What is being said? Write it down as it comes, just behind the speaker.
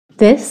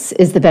This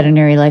is the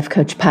Veterinary Life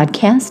Coach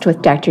Podcast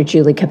with Dr.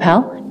 Julie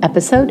Capel,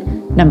 episode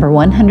number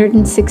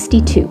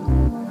 162.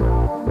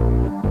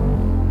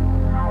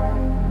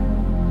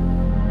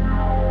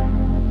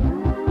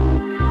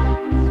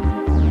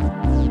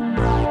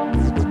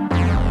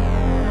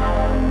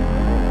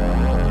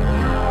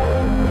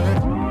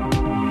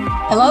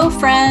 Hello,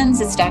 friends.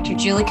 It's Dr.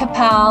 Julie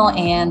Capel,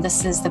 and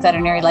this is the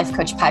Veterinary Life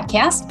Coach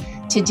Podcast.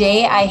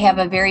 Today, I have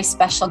a very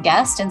special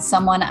guest and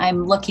someone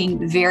I'm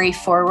looking very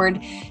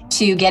forward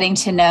to getting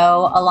to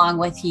know along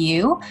with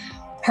you.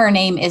 Her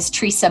name is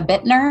Teresa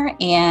Bitner,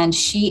 and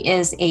she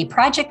is a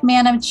project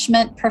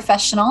management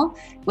professional,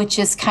 which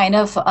is kind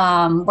of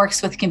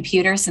works with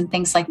computers and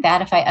things like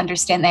that, if I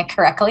understand that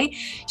correctly.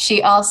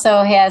 She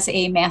also has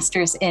a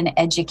master's in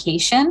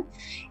education,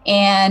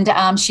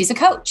 and she's a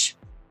coach.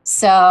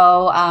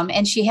 So,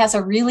 and she has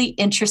a really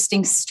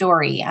interesting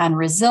story on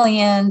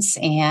resilience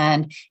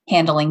and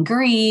handling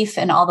grief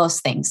and all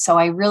those things. So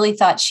I really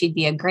thought she'd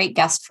be a great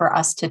guest for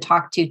us to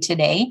talk to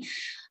today.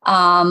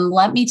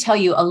 Let me tell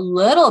you a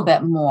little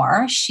bit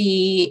more.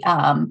 She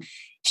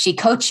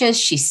coaches,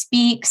 she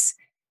speaks,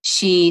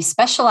 she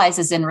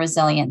specializes in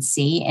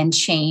resiliency and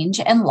change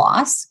and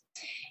loss.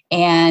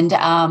 And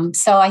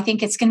so I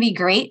think it's going to be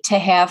great to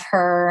have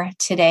her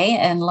today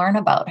and learn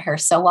about her.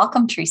 So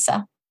welcome,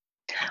 Teresa.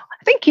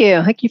 Thank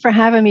you. Thank you for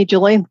having me,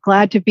 Julie. I'm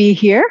glad to be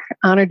here.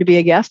 Honored to be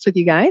a guest with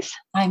you guys.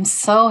 I'm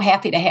so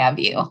happy to have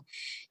you.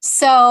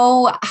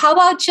 So how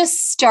about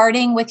just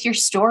starting with your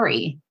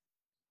story?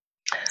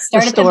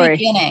 Start at the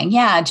beginning.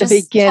 Yeah, just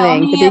the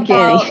beginning.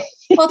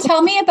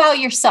 Tell me about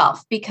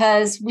yourself,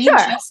 because we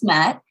just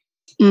met.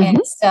 Mm-hmm. And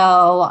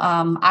so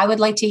I would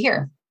like to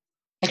hear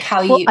like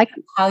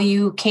how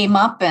you came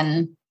up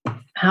and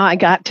how I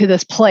got to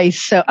this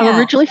place. So I'm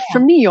originally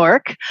from New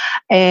York,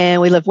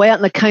 and we lived way out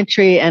in the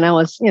country, and I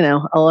was,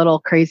 a little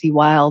crazy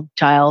wild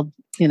child,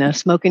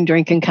 smoking,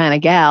 drinking kind of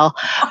gal.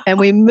 And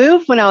we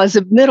moved when I was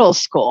in middle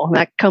school.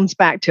 That comes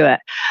back to it.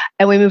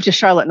 And we moved to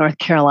Charlotte, North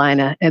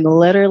Carolina. And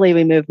literally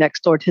we moved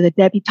next door to the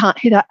debutante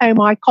who thought, oh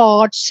my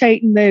God,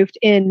 Satan moved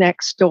in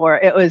next door.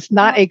 It was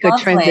not a good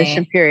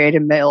transition period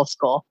in middle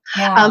school.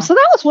 Yeah. So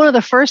that was one of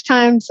the first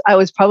times I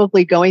was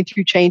probably going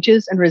through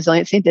changes and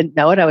resiliency and didn't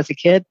know it. I was a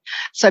kid.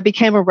 So I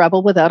became a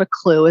rebel without a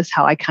clue is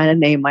how I kind of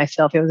named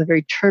myself. It was a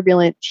very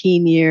turbulent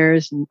teen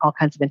years and all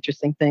kinds of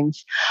interesting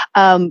things.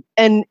 And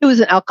it was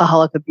an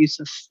alcoholic,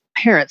 abusive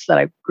parents that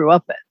I grew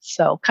up in.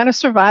 So kind of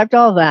survived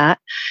all that.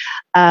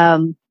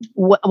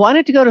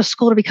 Wanted to go to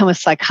school to become a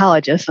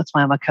psychologist. That's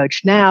why I'm a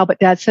coach now. But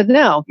Dad said,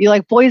 no, you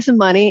like boys and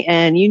money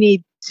and you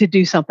need to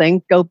do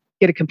something. Go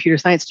get a computer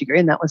science degree.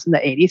 And that was in the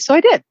 80s. So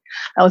I did.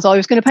 That was all he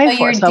was going to pay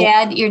for.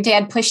 Your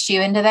dad pushed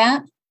you into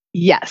that?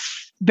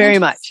 Yes, very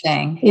much.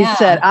 Yeah. He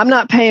said, I'm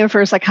not paying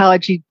for a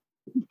psychology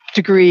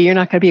degree. You're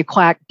not going to be a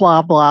quack,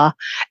 blah, blah.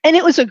 And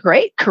it was a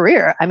great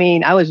career. I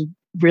mean, I was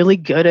really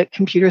good at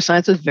computer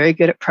science, was very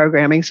good at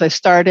programming. So I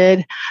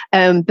started,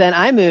 and then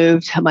I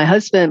moved. My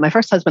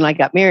first husband and I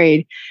got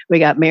married. We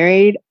got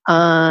married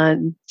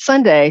on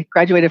Sunday,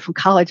 graduated from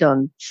college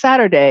on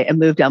Saturday, and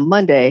moved on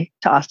Monday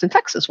to Austin,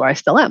 Texas, where I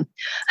still am.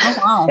 Oh,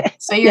 wow.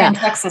 So you're in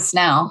Texas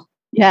now.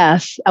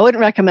 Yes. I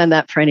wouldn't recommend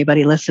that for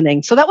anybody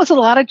listening. So that was a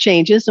lot of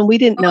changes, and we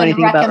didn't know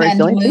anything about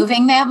resilience.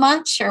 Moving that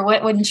much, or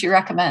what wouldn't you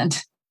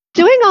recommend?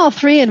 Doing all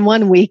three in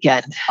one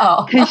weekend.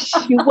 Oh, because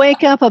you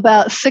wake up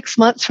about 6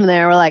 months from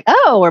there. We're like,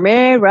 oh, we're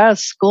married. We're out of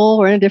school.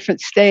 We're in a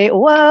different state.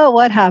 Whoa,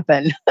 what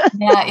happened?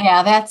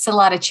 Yeah. That's a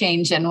lot of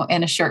change in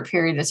a short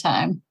period of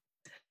time.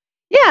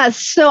 Yeah.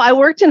 So I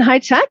worked in high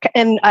tech,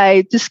 and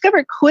I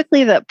discovered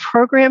quickly that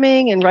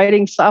programming and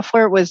writing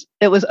software was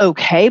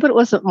okay, but it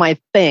wasn't my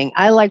thing.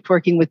 I liked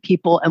working with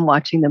people and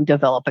watching them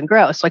develop and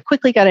grow. So I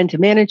quickly got into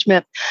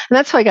management, and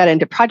that's how I got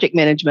into project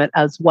management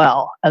as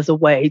well, as a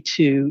way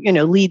to,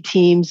 lead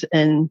teams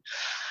and,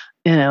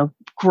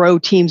 grow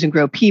teams and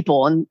grow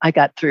people. And I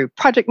got through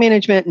project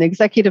management and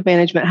executive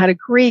management, had a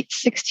great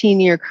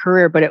 16-year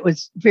career, but it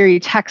was very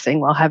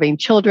taxing while having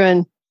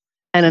children.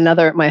 And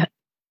my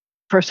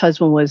first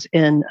husband was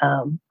in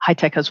high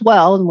tech as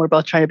well, and we're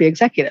both trying to be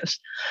executives.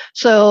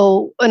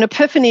 So an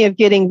epiphany of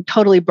getting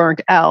totally burnt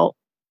out,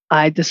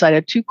 I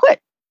decided to quit.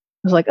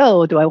 I was like,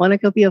 oh, do I want to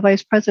go be a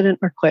vice president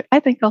or quit?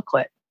 I think I'll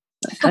quit.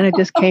 That kind of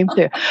just came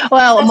through.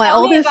 Well, so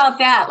tell me about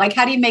that. Like,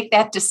 how do you make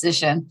that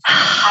decision?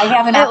 I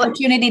have an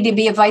opportunity to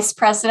be a vice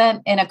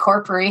president in a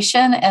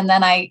corporation, and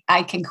then I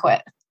can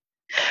quit.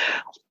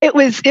 It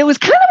was kind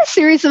of a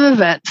series of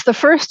events. The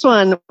first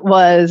one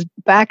was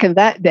back in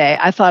that day.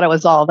 I thought it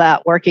was all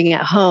that working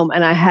at home,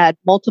 and I had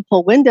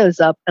multiple windows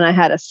up, and I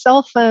had a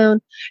cell phone,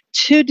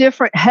 2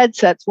 different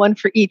headsets, one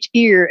for each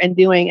ear, and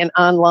doing an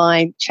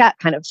online chat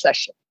kind of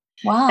session.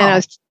 Wow. And I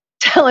was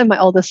telling my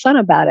oldest son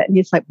about it, and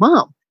he's like,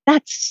 Mom,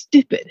 that's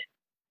stupid.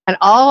 And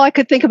all I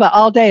could think about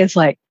all day is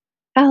like,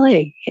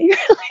 Ellie, he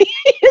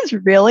is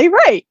really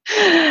right.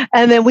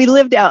 And then we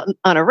lived out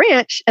on a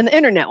ranch, and the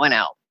internet went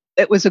out.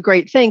 It was a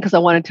great thing because I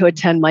wanted to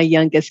attend my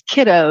youngest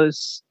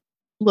kiddo's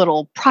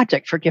little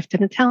project for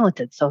gifted and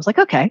talented. So I was like,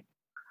 okay,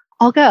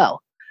 I'll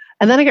go.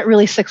 And then I got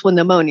really sick with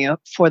pneumonia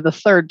for the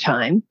third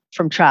time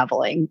from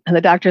traveling. And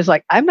the doctor's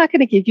like, I'm not going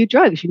to give you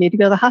drugs. You need to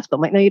go to the hospital.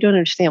 I'm like, no, you don't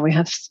understand. We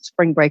have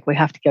spring break we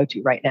have to go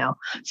to right now.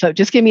 So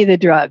just give me the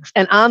drugs.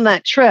 And on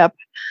that trip,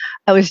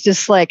 I was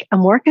just like,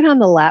 I'm working on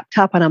the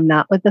laptop and I'm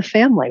not with the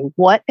family.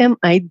 What am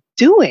I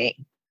doing?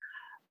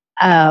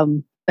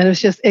 And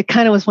it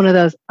kind of was one of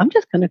those, I'm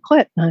just going to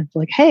quit. And I was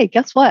like, hey,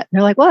 guess what? And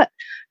they're like, what?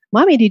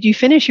 Mommy, did you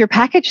finish your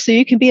package so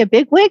you can be a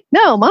bigwig?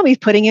 No, Mommy's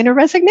putting in a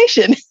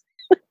resignation.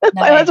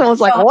 My husband was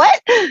like,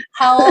 what?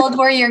 How old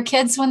were your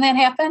kids when that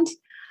happened?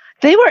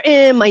 They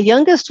were my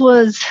youngest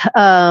was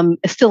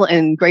still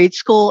in grade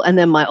school, and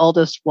then my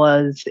oldest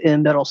was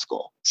in middle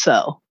school.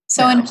 So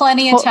in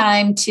plenty of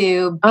time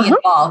to be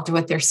involved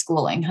with their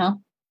schooling, huh?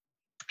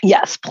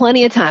 Yes,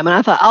 plenty of time. And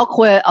I thought, I'll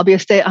quit. I'll be a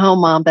stay-at-home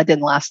mom. That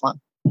didn't last long.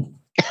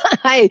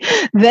 I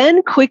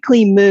then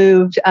quickly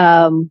moved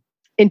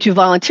into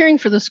volunteering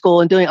for the school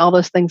and doing all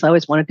those things I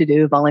always wanted to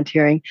do,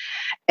 volunteering.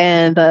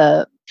 And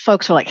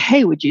folks were like,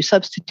 hey, would you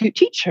substitute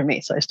teach for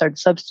me? So I started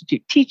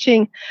substitute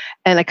teaching.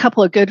 And a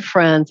couple of good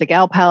friends, a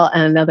gal pal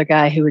and another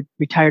guy who had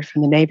retired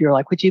from the Navy, were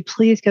like, would you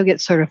please go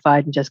get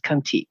certified and just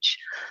come teach?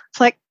 It's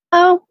like,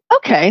 oh,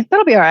 okay,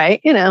 that'll be all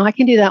right. I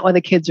can do that while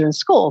the kids are in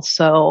school.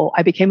 So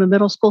I became a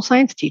middle school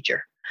science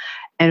teacher.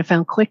 And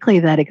found quickly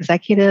that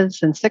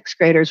executives and sixth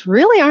graders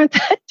really aren't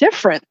that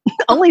different.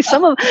 Only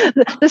some of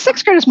the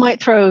sixth graders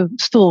might throw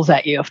stools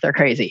at you if they're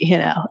crazy,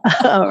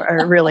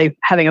 or really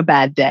having a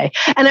bad day.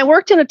 And I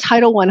worked in a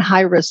Title I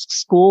high-risk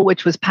school,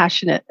 which was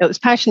passionate. It was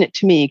passionate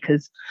to me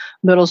because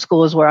middle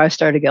school is where I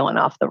started going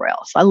off the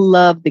rails. I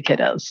loved the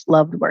kiddos,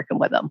 loved working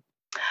with them.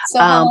 So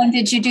how long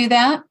did you do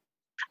that?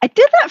 I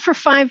did that for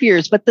 5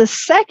 years, but the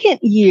second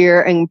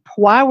year, and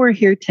while we're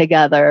here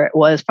together,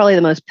 was probably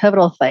the most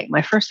pivotal thing.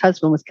 My first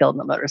husband was killed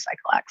in a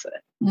motorcycle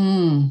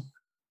accident.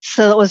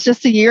 So it was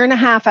just a year and a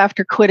half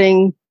after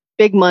quitting,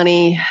 big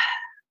money.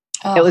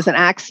 Oh. It was an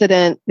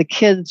accident. The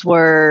kids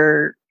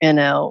were,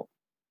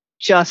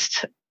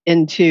 just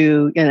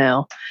into,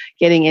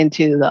 getting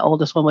into, the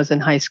oldest one was in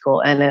high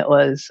school, and it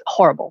was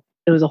horrible.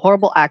 It was a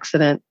horrible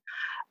accident.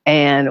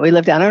 And we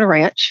lived down on a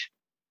ranch.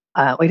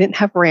 We didn't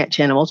have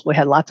ranch animals. We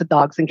had lots of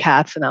dogs and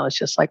cats. And I was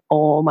just like,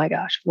 oh my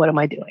gosh, what am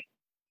I doing?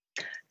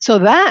 So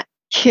that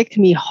kicked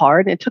me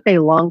hard. And it took a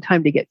long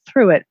time to get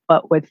through it.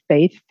 But with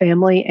faith,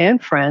 family,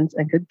 and friends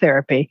and good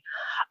therapy,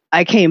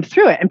 I came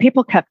through it. And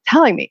people kept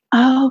telling me,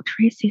 oh,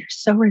 Teresa, you're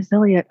so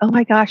resilient. Oh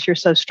my gosh, you're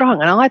so strong.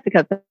 And all I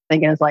kept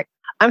thinking is like,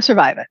 I'm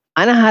surviving.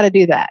 I know how to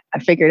do that. I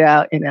figured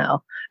out,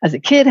 as a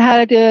kid how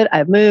to do it.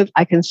 I've moved.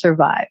 I can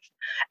survive.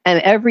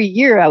 And every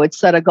year I would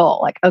set a goal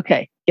like,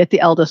 okay, get the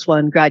eldest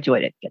one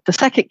graduated, get the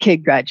second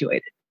kid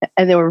graduated.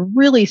 And there were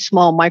really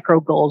small micro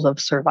goals of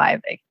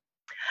surviving.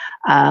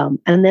 And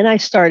then I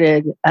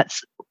started,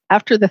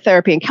 after the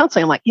therapy and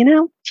counseling, I'm like,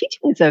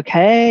 teaching is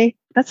okay.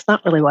 That's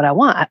not really what I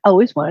want. I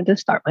always wanted to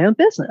start my own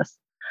business.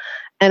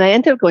 And I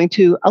ended up going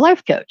to a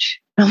life coach.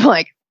 I'm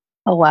like,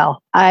 oh, wow,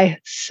 I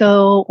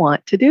so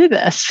want to do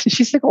this.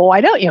 She's like, well,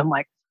 why don't you? I'm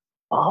like,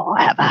 oh,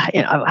 I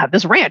have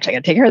this ranch. I got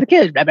to take care of the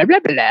kids. Blah, blah, blah,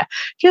 blah.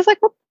 She was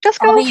like, well, just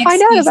go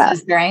find out about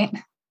it. Right?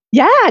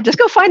 Yeah, just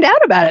go find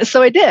out about it.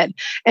 So I did.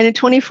 And in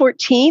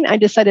 2014, I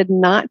decided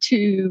not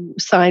to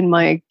sign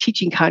my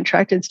teaching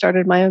contract and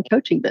started my own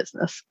coaching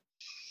business.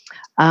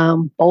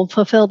 Bold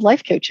Fulfilled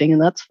Life Coaching.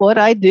 And that's what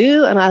I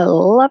do. And I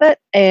love it.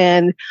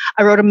 And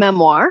I wrote a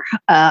memoir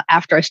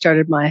after I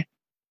started my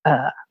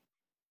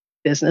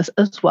business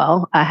as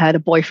well. I had a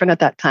boyfriend at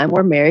that time.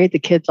 We're married. The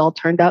kids all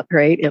turned out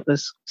great. It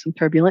was some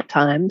turbulent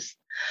times.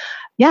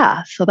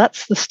 Yeah. So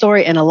that's the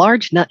story in a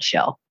large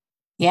nutshell.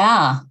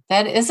 Yeah,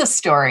 that is a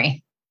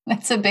story.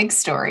 That's a big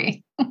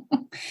story.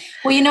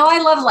 Well, I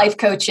love life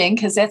coaching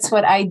because that's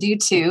what I do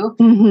too,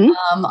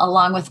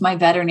 along with my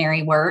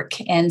veterinary work.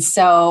 And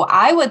so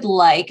I would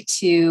like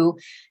to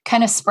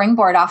kind of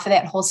springboard off of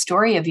that whole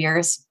story of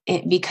yours,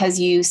 because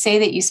you say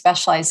that you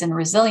specialize in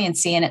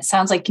resiliency, and it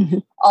sounds like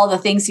all the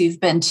things you've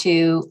been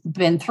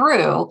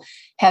through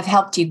have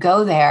helped you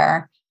go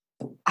there.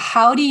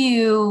 How do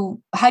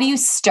you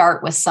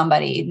start with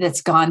somebody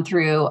that's gone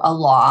through a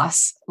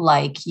loss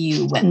like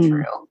you went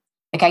through?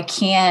 Like I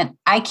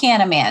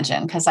can't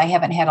imagine, because I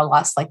haven't had a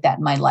loss like that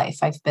in my life.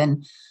 I've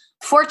been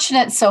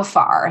fortunate so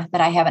far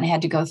that I haven't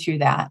had to go through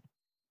that.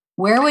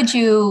 Where would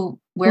you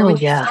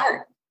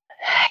start?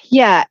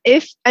 Yeah.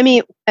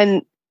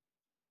 And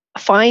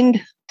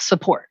find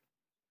support.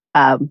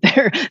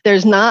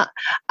 There's not,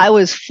 I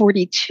was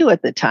 42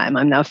 at the time.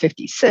 I'm now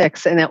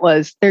 56. And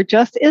there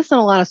just isn't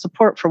a lot of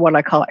support for what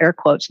I call air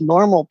quotes,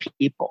 normal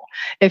people.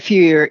 If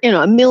you're,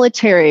 a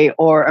military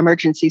or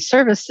emergency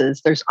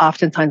services, there's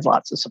oftentimes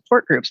lots of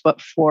support groups, but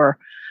for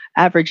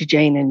average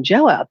Jane and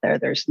Joe out there,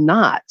 there's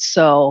not.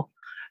 So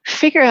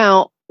figure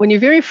out when you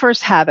very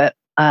first have it,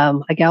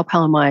 a gal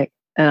pal and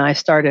I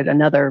started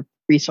another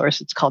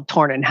resource. It's called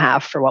Torn in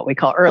Half for what we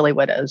call early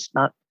widows.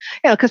 Not,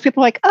 because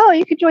people are like, oh,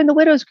 you could join the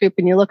widows group,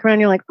 and you look around,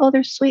 and you're like, oh,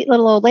 they're sweet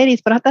little old ladies,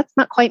 but that's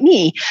not quite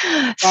me.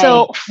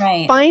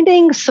 Right.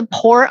 Finding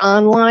support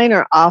online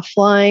or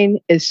offline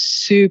is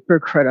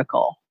super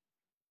critical.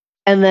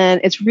 And then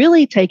it's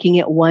really taking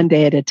it one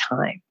day at a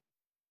time.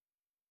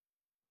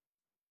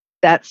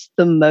 That's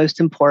the most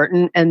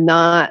important. And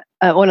not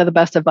one of the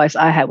best advice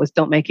I had was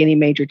don't make any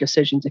major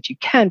decisions if you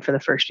can for the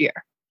first year.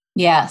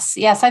 Yes.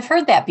 Yes. I've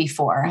heard that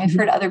before. I've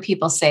heard other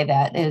people say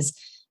that is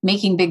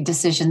making big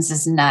decisions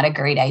is not a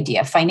great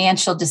idea.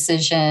 Financial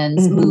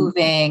decisions,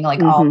 moving,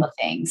 like all the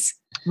things.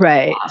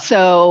 Right.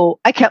 So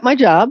I kept my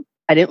job.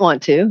 I didn't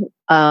want to.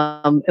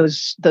 It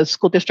was the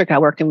school district I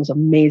worked in was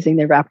amazing.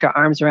 They wrapped their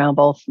arms around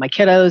both my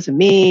kiddos and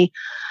me.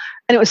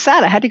 And it was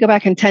sad. I had to go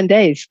back in 10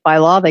 days. By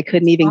law, they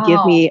couldn't even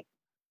give me,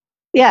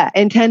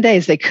 in 10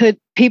 days, they could,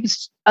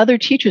 other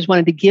teachers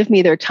wanted to give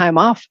me their time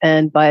off.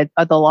 And by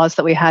the laws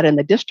that we had in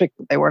the district,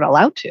 they weren't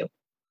allowed to.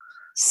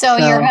 So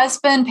your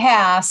husband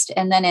passed,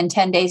 and then in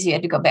 10 days, you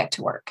had to go back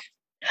to work.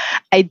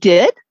 I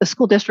did. The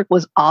school district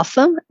was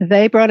awesome.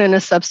 They brought in a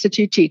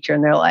substitute teacher,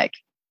 and they're like,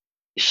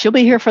 she'll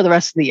be here for the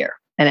rest of the year.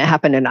 And it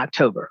happened in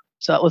October.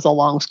 So it was a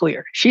long school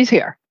year. She's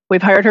here.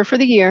 We've hired her for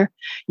the year.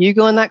 You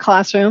go in that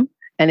classroom.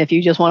 And if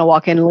you just want to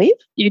walk in and leave,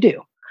 you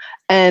do.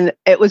 And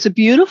it was a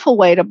beautiful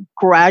way to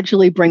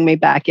gradually bring me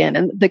back in.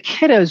 And the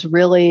kiddos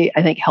really,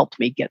 I think, helped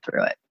me get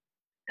through it.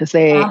 Because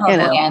they,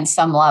 on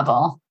some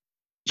level.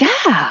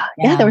 Yeah,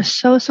 they were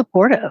so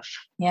supportive.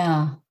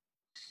 Yeah.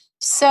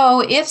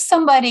 So if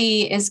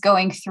somebody is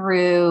going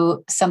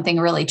through something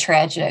really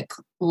tragic,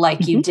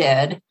 like you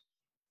did,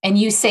 and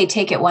you say,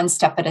 take it one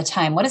step at a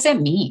time, what does that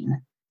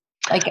mean?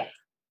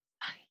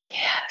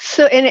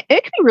 So, and it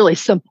can be really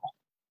simple.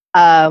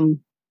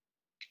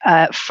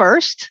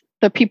 First,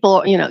 the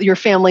people, your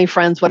family,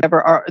 friends,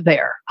 whatever, are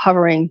there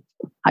hovering.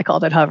 I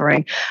called it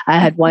hovering. I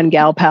had one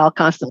gal pal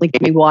constantly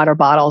give me water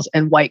bottles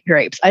and white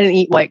grapes. I didn't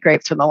eat white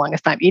grapes for the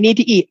longest time. You need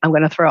to eat. I'm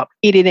going to throw up.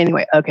 Eat it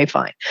anyway. Okay,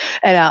 fine.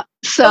 And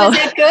so is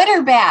it good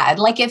or bad?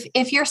 Like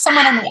if you're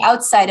someone on the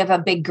outside of a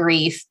big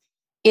grief,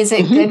 is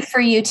it good for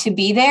you to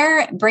be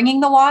there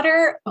bringing the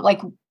water?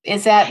 Like,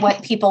 is that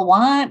what people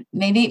want?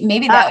 Maybe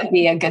that would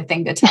be a good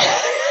thing to tell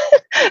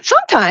them.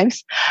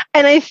 Sometimes.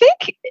 And I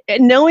think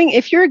knowing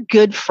if you're a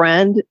good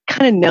friend,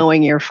 kind of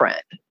knowing your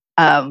friend.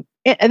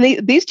 And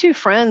these two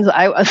friends,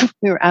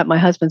 we were at my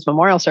husband's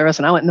memorial service,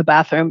 and I went in the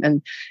bathroom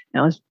and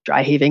I was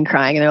dry heaving,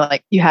 crying. And they're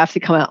like, you have to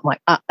come out. I'm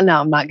like,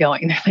 no, I'm not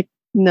going. And they're like,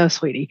 no,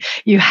 sweetie,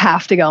 you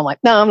have to go. I'm like,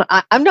 no,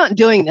 I'm not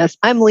doing this.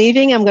 I'm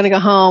leaving. I'm going to go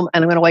home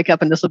and I'm going to wake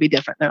up and this will be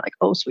different. And they're like,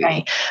 oh, sweetie.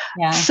 Right.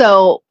 Yeah.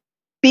 So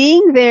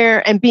being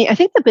there and I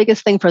think the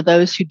biggest thing for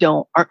those who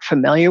aren't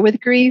familiar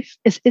with grief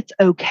is it's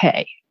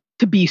okay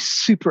to be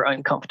super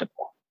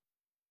uncomfortable.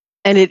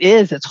 And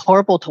it's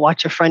horrible to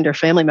watch a friend or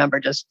family member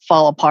just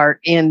fall apart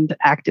and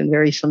act in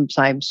very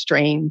sometimes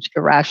strange,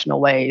 irrational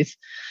ways.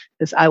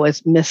 Because I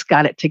was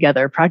got it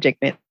together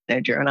project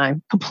manager and I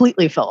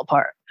completely fell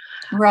apart.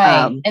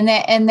 Right.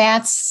 And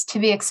that's to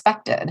be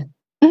expected.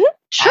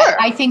 Sure.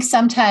 I think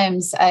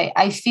sometimes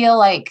I feel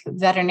like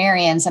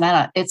veterinarians,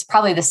 and it's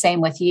probably the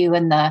same with you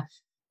and the,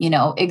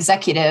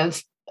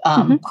 executive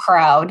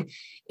crowd,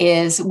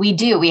 is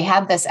we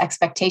have this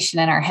expectation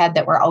in our head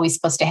that we're always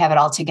supposed to have it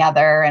all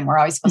together and we're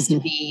always supposed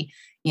to be,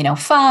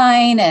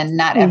 fine and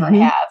not ever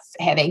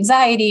have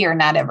anxiety or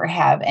not ever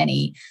have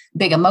any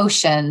big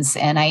emotions.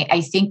 And I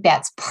think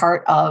that's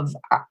part of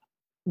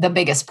the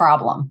biggest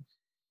problem.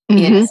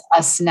 It's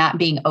us not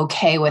being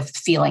okay with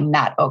feeling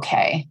not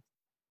okay.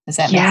 Does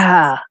that make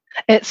sense?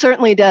 It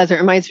certainly does. It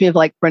reminds me of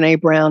like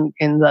Brene Brown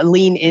in the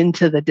lean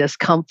into the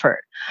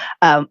discomfort.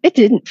 It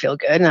didn't feel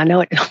good. And I know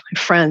it, my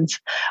friends,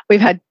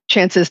 we've had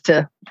chances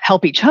to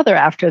help each other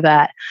after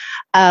that.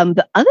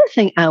 The other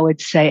thing I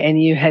would say,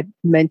 and you had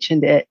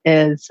mentioned it,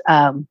 is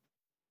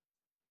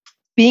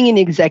being an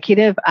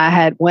executive.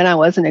 When I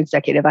was an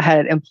executive, I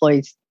had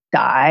employees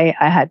die.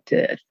 I had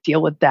to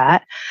deal with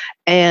that.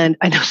 And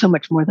I know so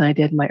much more than I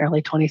did in my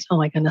early 20s. Oh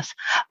my goodness.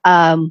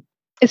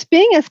 It's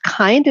being as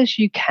kind as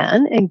you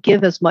can and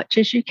give as much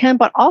as you can.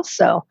 But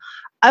also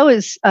I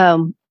was,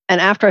 and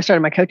after I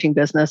started my coaching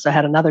business, I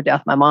had another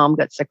death. My mom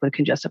got sick with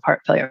congestive heart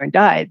failure and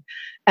died.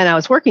 And I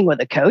was working with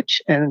a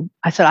coach and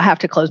I said, I have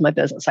to close my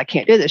business. I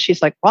can't do this.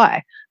 She's like,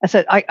 why? I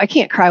said, I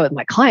can't cry with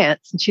my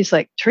clients. And she's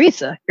like,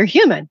 Teresa, you're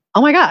human.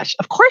 Oh my gosh,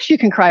 of course you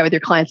can cry with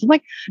your clients. I'm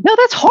like, no,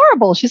 that's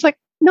horrible. She's like,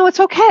 no, it's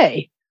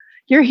okay.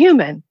 You're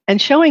human.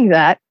 And showing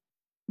that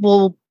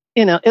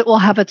it will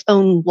have its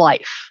own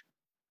life.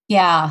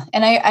 Yeah.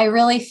 And I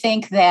really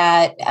think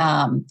that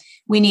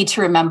we need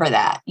to remember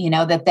that,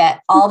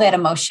 that all that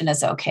emotion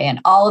is okay and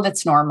all of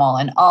it's normal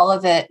and all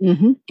of it,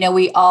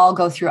 we all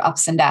go through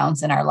ups and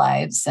downs in our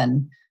lives.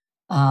 And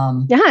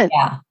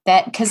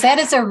because that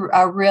is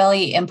a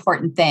really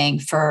important thing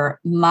for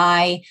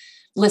my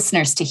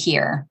listeners to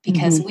hear,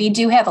 because we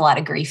do have a lot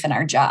of grief in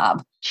our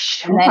job.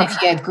 Sure. And then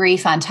if you have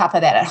grief on top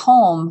of that at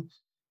home,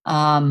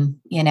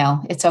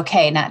 it's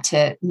okay not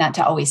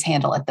to always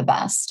handle it the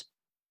best.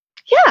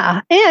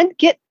 Yeah. And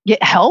get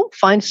help,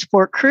 find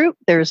support group.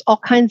 There's all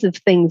kinds of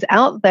things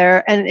out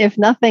there. And if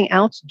nothing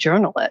else,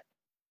 journal it.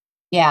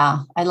 Yeah.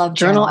 I love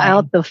journal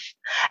out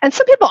and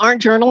some people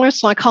aren't journalers.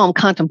 So I call them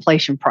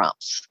contemplation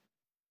prompts.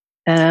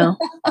 know?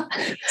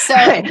 So,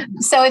 Right.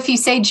 so if you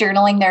say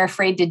journaling, they're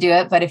afraid to do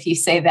it. But if you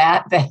say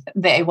that,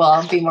 they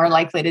will be more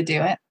likely to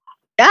do it.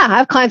 Yeah, I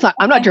have clients like,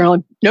 I'm not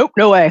journaling. Nope,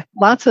 no way.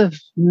 Lots of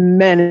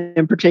men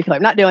in particular.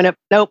 I'm not doing it.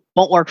 Nope,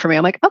 won't work for me.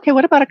 I'm like, okay,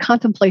 what about a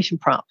contemplation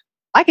prompt?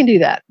 I can do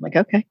that. I'm like,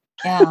 okay.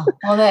 Yeah.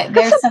 Well,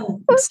 there's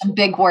some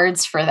big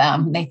words for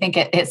them. They think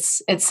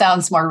it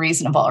sounds more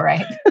reasonable,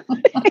 right?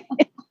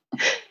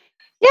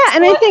 Yeah,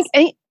 and I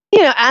think,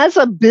 as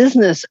a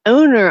business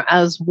owner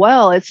as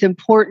well, it's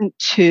important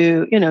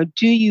to,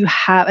 do you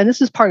have, and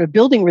this is part of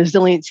building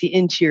resiliency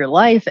into your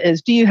life,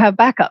 is do you have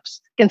backups?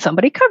 Can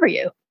somebody cover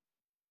you?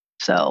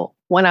 So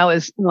when I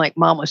was like,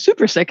 mom was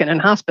super sick and in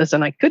hospice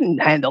and I couldn't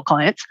handle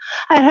clients,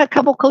 I had a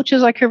couple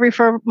coaches I could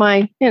refer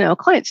my,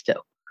 clients to.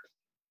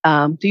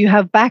 Do you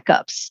have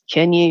backups?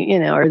 Can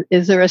you, or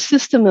is there a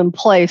system in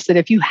place that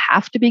if you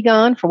have to be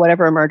gone for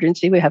whatever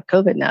emergency, we have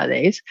COVID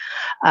nowadays,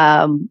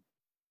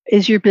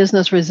 is your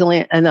business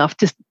resilient enough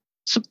to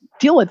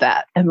deal with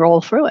that and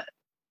roll through it?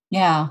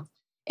 Yeah.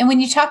 And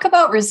when you talk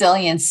about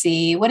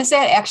resiliency, what does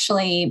that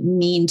actually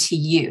mean to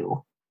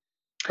you?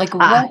 Like,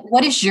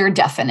 what is your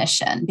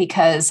definition?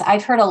 Because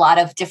I've heard a lot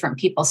of different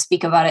people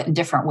speak about it in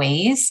different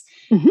ways.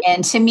 Mm-hmm.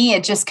 And to me,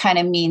 it just kind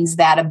of means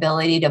that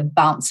ability to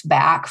bounce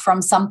back from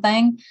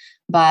something.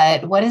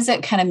 But what does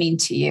it kind of mean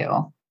to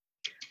you?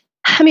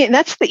 I mean,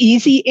 that's the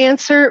easy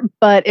answer,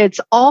 but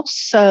it's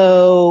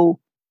also,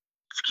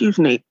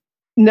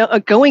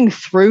 going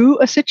through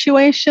a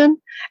situation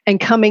and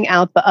coming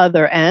out the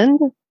other end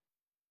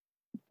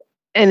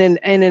and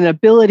an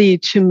ability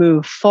to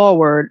move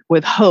forward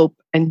with hope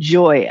and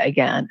joy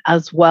again,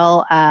 as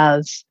well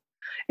as,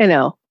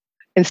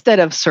 instead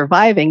of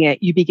surviving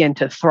it, you begin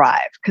to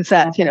thrive. Because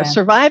that's,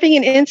 surviving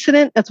an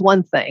incident, that's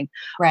one thing.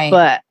 Right.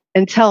 But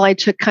until I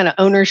took kind of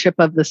ownership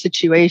of the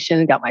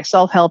situation, got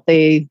myself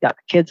healthy, got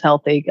the kids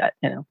healthy, got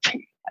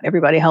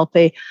everybody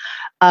healthy,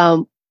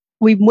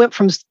 we went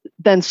from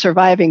then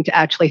surviving to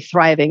actually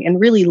thriving and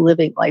really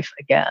living life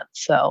again.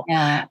 So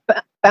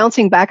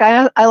bouncing back,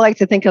 I like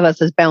to think of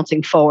us as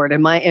bouncing forward.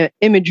 And my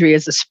imagery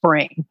is a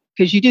spring,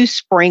 because you do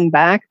spring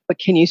back, but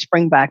can you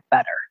spring back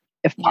better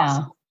if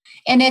possible?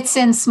 And it's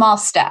in small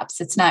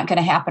steps. It's not going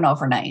to happen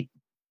overnight.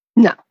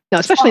 No,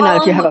 especially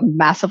not if you have a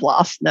massive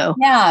loss. No.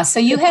 Yeah. So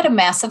you had a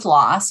massive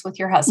loss with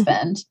your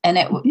husband, and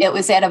it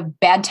was at a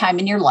bad time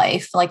in your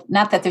life. Like,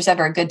 not that there's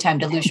ever a good time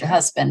to lose your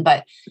husband,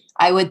 but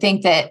I would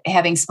think that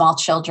having small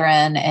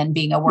children and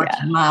being a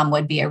working mom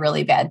would be a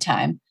really bad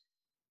time.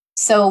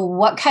 So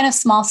what kind of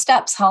small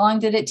steps? How long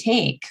did it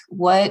take?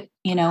 What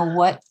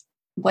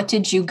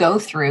did you go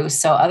through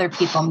so other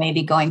people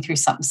maybe going through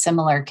something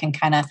similar can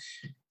kind of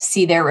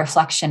see their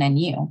reflection in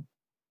you?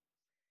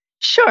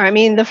 Sure. I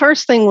mean, the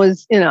first thing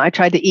was, I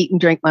tried to eat and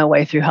drink my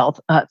way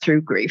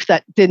through grief.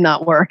 That did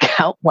not work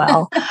out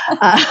well.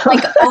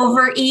 Like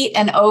overeat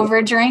and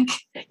overdrink?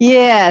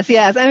 Yes.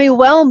 I mean,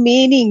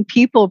 well-meaning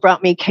people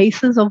brought me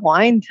cases of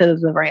wine to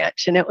the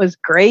ranch, and it was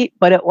great,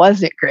 but it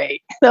wasn't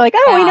great. They're like,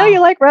 we know you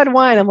like red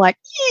wine. I'm like,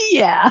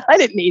 yeah, I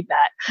didn't need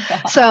that.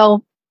 Yeah.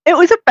 So it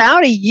was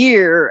about a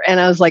year, and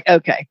I was like,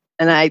 okay.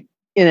 And I,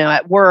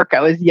 at work,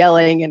 I was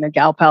yelling, and a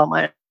gal pal of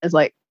mine was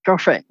like,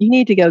 girlfriend, you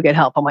need to go get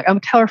help. I'm like, I'm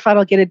terrified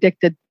I'll get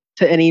addicted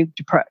to any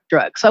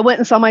drug. So I went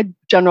and saw my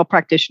general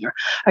practitioner.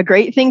 A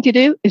great thing to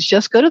do is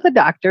just go to the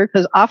doctor,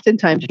 because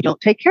oftentimes you don't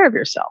take care of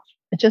yourself.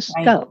 And just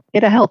go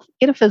get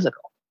a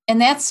physical.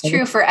 And that's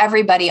true for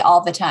everybody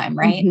all the time,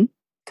 right? Mm-hmm.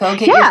 Go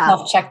get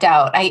yourself checked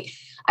out.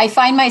 I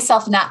find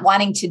myself not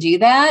wanting to do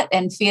that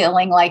and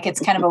feeling like it's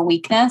kind of a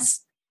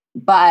weakness.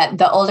 But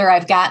the older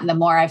I've gotten, the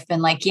more I've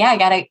been like, I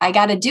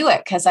gotta do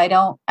it, because I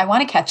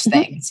want to catch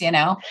things,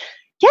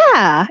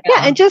 Yeah.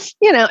 And just,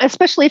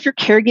 especially if you're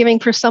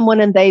caregiving for someone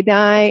and they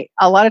die,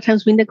 a lot of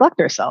times we neglect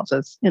ourselves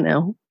as,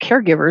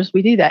 caregivers.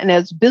 We do that. And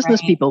as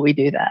business people, we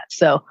do that.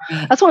 So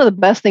that's one of the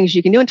best things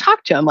you can do, and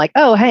talk to them like,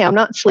 oh, hey, I'm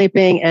not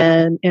sleeping.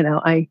 And,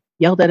 I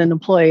yelled at an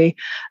employee.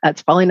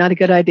 That's probably not a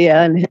good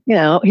idea. And,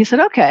 he said,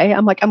 okay.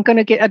 I'm like, I'm going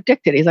to get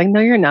addicted. He's like, no,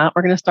 you're not.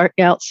 We're going to start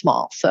you out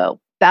small. So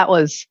that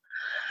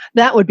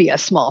would be a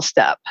small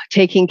step,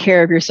 taking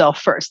care of yourself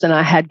first. And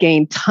I had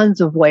gained tons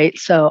of weight.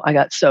 So I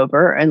got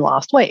sober and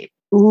lost weight.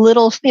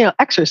 Little,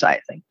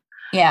 exercising.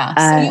 Yeah.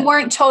 So you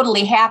weren't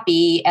totally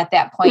happy at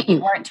that point. You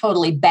weren't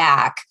totally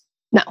back.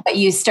 No. But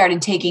you started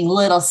taking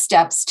little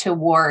steps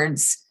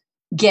towards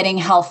getting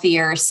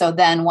healthier. So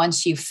then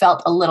once you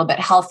felt a little bit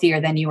healthier,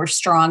 then you were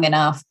strong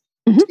enough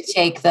to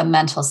take the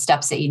mental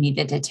steps that you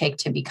needed to take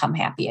to become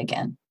happy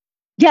again.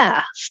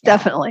 Yeah,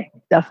 definitely.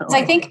 So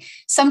I think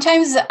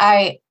sometimes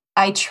I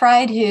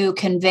try to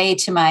convey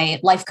to my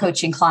life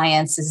coaching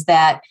clients is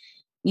that,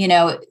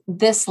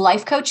 this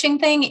life coaching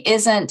thing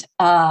isn't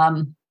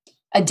a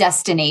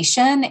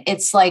destination.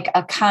 It's like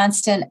a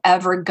constant,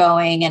 ever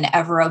going and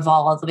ever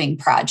evolving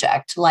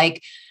project.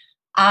 Like,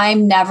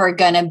 I'm never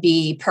going to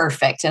be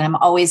perfect, and I'm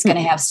always going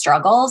to have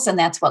struggles. And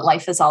that's what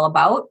life is all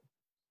about.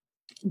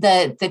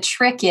 The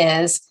trick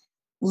is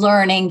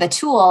learning the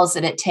tools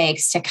that it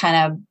takes to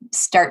kind of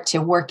start to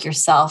work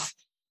yourself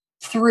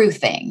through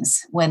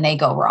things when they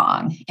go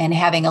wrong and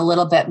having a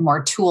little bit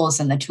more tools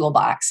in the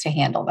toolbox to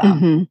handle them.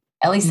 Mm-hmm.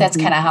 At least that's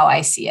kind of how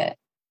I see it.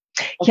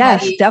 Like, Yes,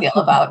 how do you definitely.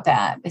 feel about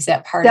that? Is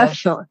that part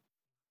Definitely. of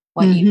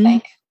what you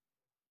think?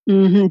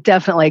 Mm-hmm,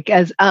 definitely.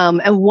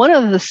 And one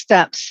of the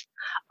steps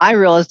I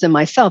realized in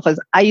myself is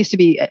I used to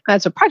be,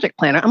 as a project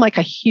planner, I'm like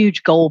a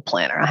huge goal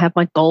planner. I have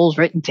my goals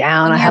written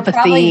down. And I have a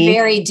probably theme.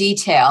 very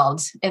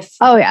detailed.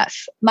 Oh,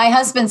 yes. My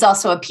husband's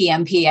also a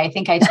PMP. I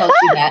think I told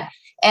you that.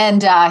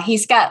 And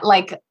he's got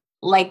like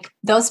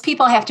those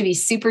people have to be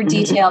super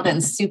detailed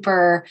and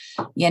super,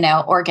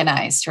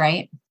 organized,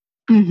 right?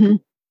 Mm-hmm.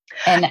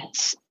 And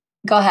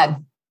go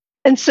ahead.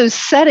 And so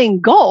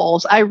setting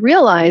goals, I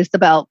realized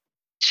about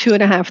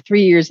 2.5,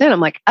 3 years in, I'm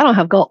like, I don't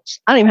have goals.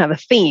 I don't even have a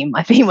theme.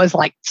 My theme was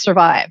like,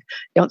 survive.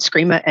 Don't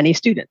scream at any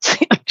students.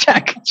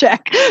 Check.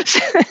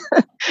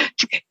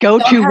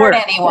 Don't to work.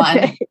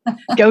 Anyone.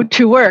 Go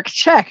to work.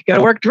 Check. Go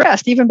to work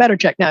dressed. Even better.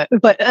 Check. No,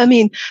 but I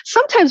mean,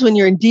 sometimes when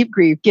you're in deep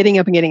grief, getting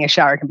up and getting a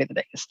shower can be the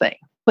biggest thing.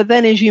 But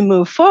then as you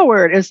move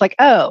forward, it's like,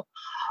 oh,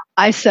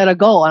 I set a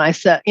goal and I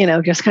set,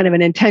 just kind of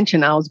an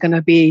intention. I was going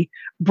to be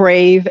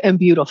brave and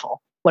beautiful,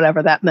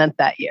 whatever that meant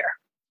that year.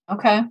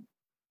 Okay.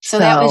 So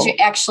that was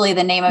actually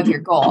the name of your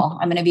goal.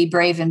 I'm going to be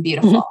brave and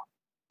beautiful.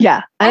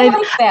 Yeah. I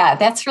like that.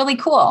 That's really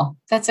cool.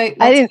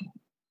 I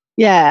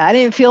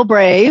didn't feel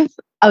brave.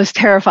 I was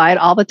terrified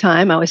all the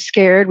time. I was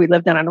scared. We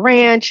lived on a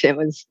ranch. It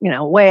was,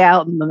 way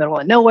out in the middle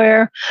of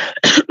nowhere.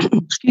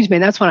 Excuse me.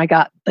 And that's when I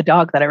got the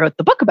dog that I wrote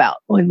the book about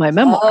in my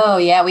memoir. Oh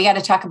yeah. We got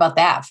to talk about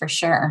that for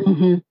sure.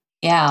 Mm-hmm.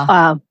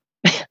 Yeah.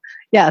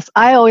 Yes,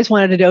 I always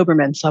wanted a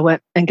Doberman, so I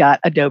went and got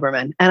a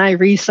Doberman. And I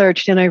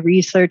researched and I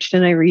researched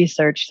and I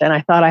researched, and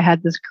I thought I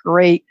had this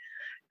great,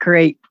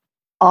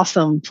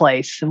 awesome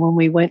place. And when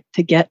we went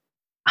to get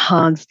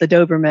Hans, the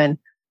Doberman,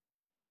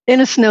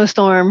 in a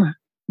snowstorm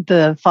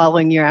the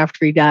following year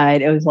after he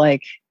died, it was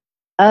like,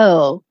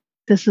 oh,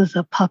 this is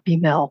a puppy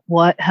mill.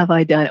 What have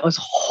I done? It was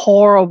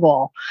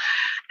horrible.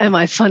 And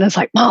my son is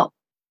like, Mom,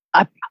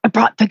 I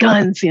brought the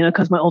guns,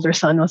 because my older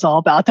son was all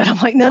about that. I'm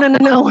like,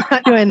 no, we're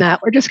not doing that.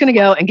 We're just going to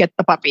go and get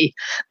the puppy.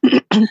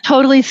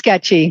 Totally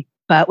sketchy,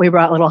 but we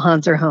brought little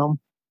Hanser home.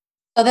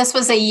 So this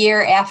was a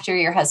year after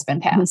your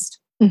husband passed.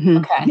 Mm-hmm.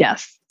 Okay.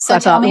 Yes. So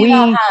tell me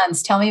about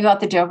Hans. Tell me about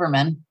the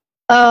Doberman.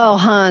 Oh,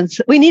 Hans.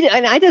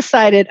 And I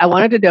decided I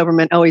wanted a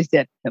Doberman, always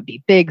did. It'd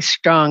be big,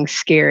 strong,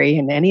 scary.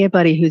 And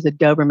anybody who's a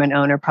Doberman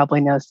owner probably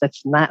knows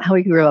that's not how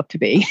he grew up to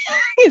be.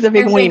 He's a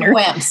big wiener.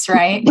 Big wimps,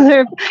 right?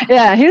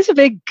 Yeah, he was a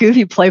big,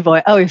 goofy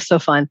playboy. Oh, he's so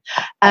fun.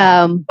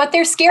 But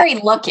they're scary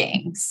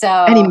looking.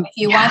 So if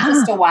you want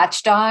just a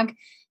watchdog,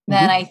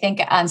 then I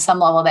think on some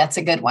level that's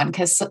a good one,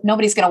 because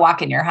nobody's going to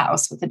walk in your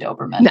house with a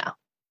Doberman. No.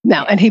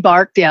 Yeah. And he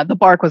barked. Yeah, the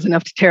bark was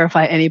enough to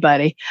terrify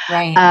anybody.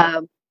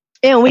 Right.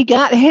 And we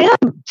got him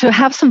to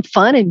have some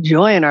fun and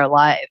joy in our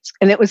lives.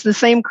 And it was the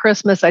same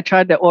Christmas. I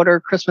tried to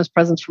order Christmas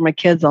presents for my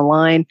kids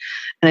online,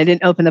 and I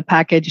didn't open the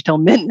package till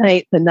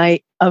midnight, the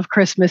night of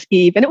Christmas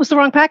Eve. And it was the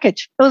wrong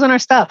package. It was on our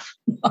stuff.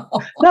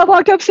 And I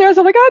walked upstairs.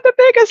 I'm like, I'm the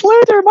biggest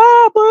loser,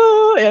 Mom.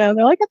 Boo. They're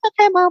like, it's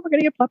okay, Mom. We're going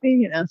to get a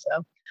puppy.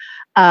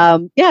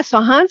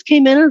 So Hans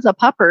came in as a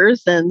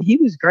puppers, and he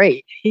was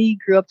great. He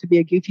grew up to be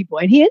a goofy boy,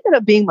 and he ended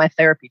up being my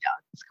therapy dog.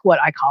 That's what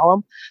I call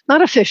him.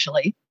 Not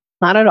officially,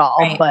 not at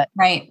all, but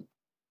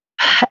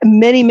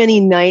many, many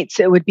nights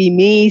it would be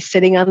me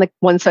sitting on the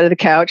one side of the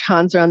couch,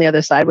 Hans on the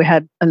other side. We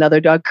had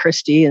another dog,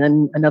 Christy, and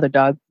then another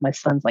dog. My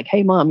son's like,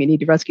 hey, Mom, you need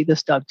to rescue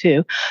this dog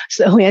too.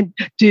 So we had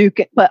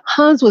Duke, but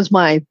Hans was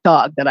my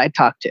dog that I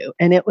talked to.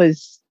 And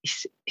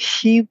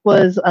he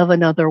was of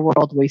another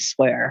world, we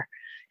swear.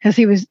 Because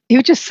he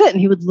would just sit and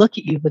he would look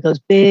at you with those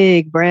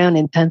big, brown,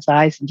 intense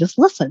eyes and just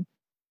listen.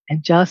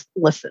 And just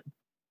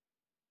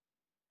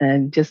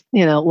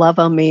love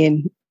on me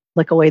and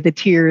lick away the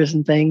tears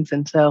and things.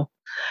 And so,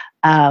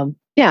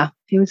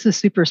 he was a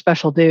super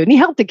special dude. And he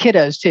helped the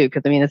kiddos too,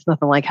 because it's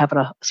nothing like having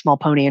a small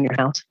pony in your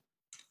house.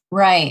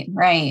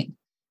 Right.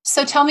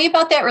 So tell me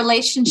about that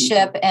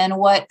relationship and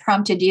what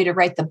prompted you to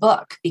write the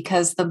book,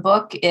 because the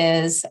book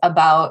is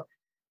about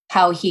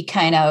how he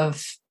kind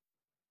of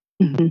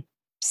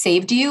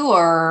saved you,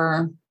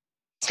 or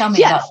tell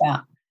me about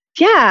that.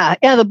 Yeah.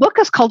 The book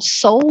is called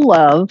Soul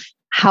Love,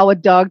 How a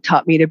Dog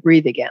Taught Me to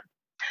Breathe Again.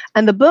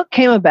 And the book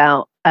came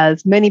about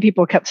as many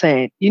people kept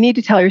saying, you need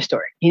to tell your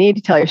story. You need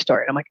to tell your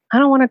story. And I'm like, I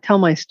don't want to tell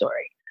my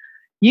story.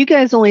 You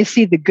guys only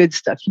see the good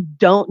stuff. You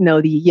don't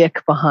know the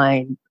yick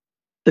behind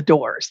the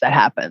doors that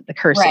happen, the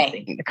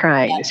cursing, the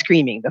crying, the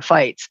screaming, the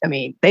fights.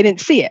 They didn't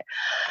see it.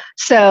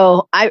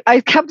 So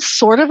I kept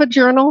sort of a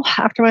journal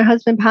after my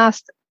husband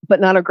passed,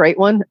 but not a great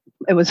one.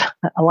 A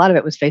lot of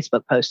it was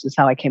Facebook posts is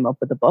how I came up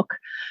with the book,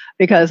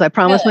 because I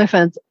promised my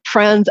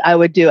friends I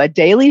would do a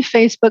daily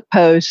Facebook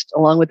post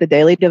along with the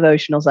daily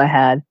devotionals I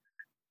had,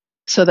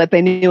 so that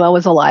they knew I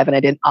was alive and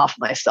I didn't off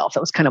myself. That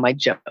was kind of my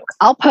joke.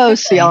 I'll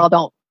post so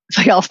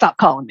y'all stop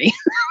calling me.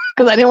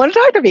 because I didn't want to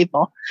talk to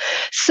people.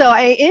 So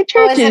I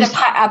introduced. So is it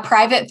a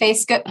private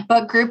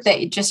Facebook group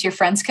that just your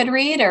friends could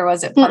read, or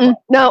was it public?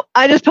 No,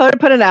 I just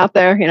put it out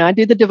there. I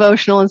do the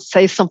devotional and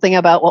say something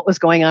about what was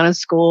going on in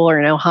school,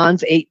 or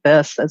Hans ate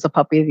this as a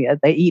puppy.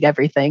 They eat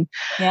everything,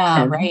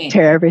 right.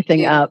 Tear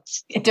everything up.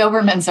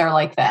 Dobermans are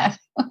like that.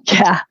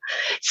 Yeah.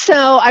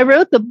 So I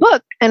wrote the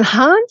book, and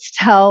Hans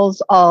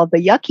tells all the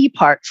yucky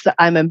parts that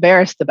I'm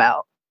embarrassed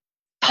about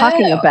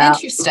talking about.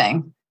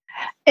 Interesting.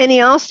 And he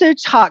also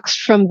talks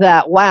from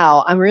that,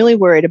 wow, I'm really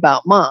worried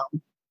about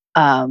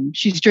mom.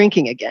 She's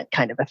drinking again,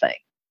 kind of a thing,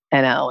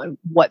 and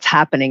what's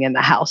happening in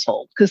the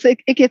household. Because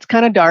it gets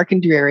kind of dark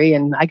and dreary,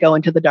 and I go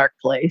into the dark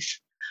place,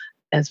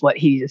 as what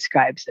he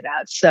describes it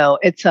as. So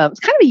it's kind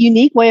of a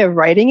unique way of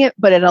writing it,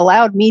 but it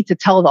allowed me to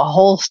tell the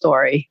whole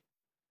story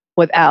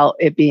without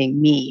it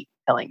being me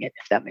telling it,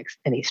 if that makes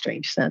any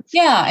strange sense.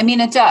 Yeah, I mean,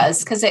 it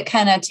does, because it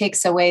kind of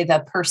takes away the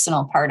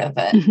personal part of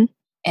it.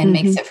 And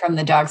makes it from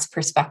the dog's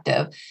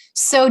perspective.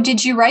 So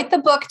did you write the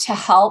book to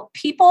help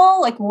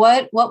people? Like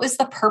what was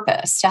the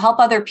purpose? To help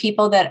other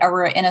people that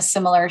are in a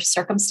similar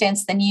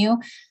circumstance than you,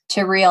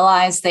 to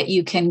realize that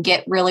you can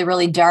get really,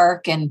 really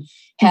dark and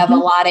have a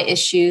lot of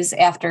issues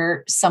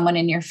after someone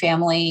in your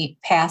family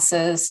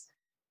passes,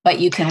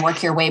 but you can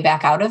work your way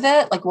back out of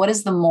it? Like, what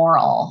is the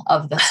moral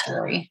of the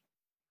story?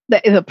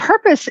 The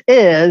purpose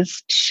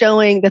is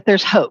showing that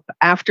there's hope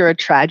after a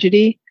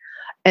tragedy.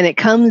 And it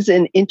comes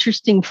in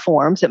interesting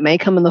forms. It may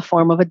come in the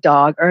form of a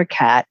dog or a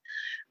cat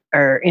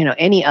or,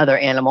 any other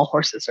animal.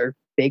 Horses are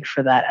big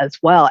for that as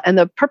well. And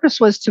the purpose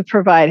was to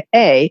provide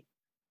a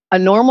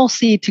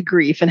normalcy to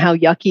grief and how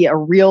yucky a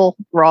real,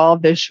 raw,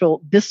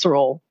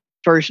 visceral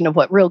version of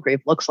what real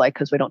grief looks like,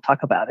 because we don't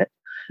talk about it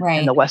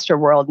in the Western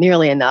world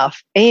nearly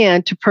enough,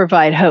 and to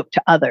provide hope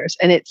to others.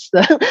 And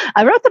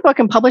I wrote the book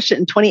and published it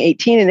in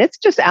 2018, and it's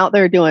just out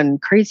there doing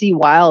crazy,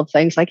 wild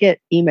things. I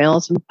get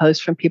emails and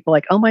posts from people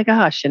like, oh my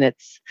gosh. And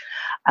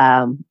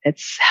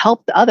it's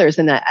helped others.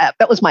 And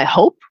that was my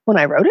hope when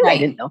I wrote it. I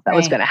didn't know if that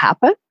was going to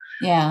happen.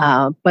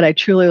 Yeah. But I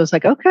truly was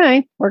like,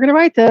 okay, we're going to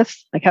write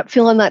this. I kept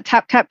feeling that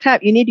tap, tap,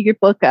 tap. You need to get your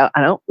book out.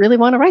 I don't really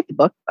want to write the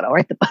book, but I'll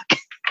write the book.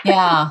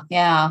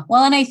 Yeah.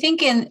 Well, and I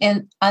think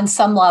in on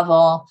some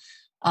level,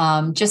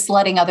 just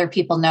letting other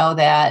people know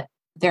that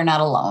they're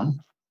not alone,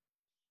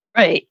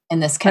 right, in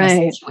this kind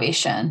of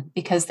situation,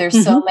 because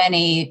there's so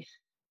many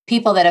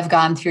people that have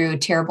gone through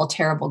terrible,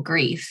 terrible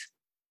grief.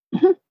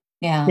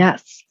 Yeah.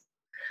 Yes.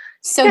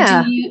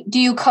 So do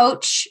you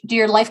coach? Do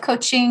your life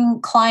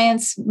coaching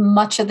clients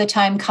much of the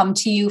time come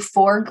to you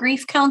for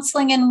grief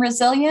counseling and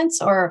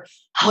resilience, or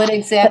what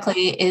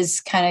exactly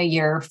is kind of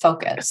your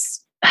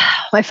focus?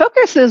 My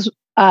focus is,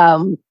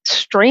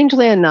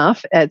 strangely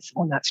enough,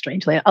 not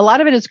strangely, a lot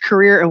of it is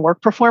career and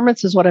work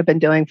performance is what I've been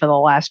doing for the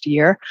last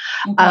year.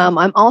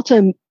 I'm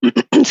also,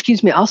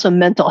 also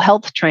mental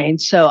health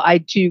trained. So I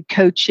do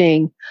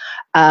coaching,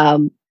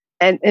 and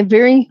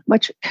very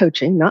much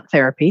coaching, not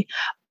therapy,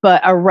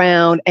 but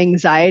around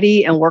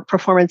anxiety and work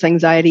performance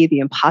anxiety. The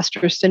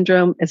imposter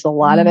syndrome is a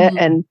lot of it.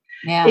 And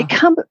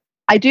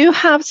I do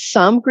have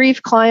some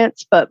grief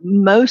clients, but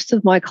most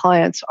of my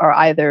clients are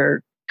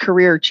either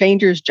career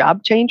changers,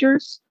 job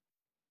changers.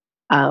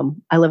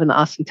 I live in the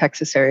Austin,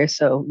 Texas area,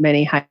 so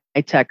many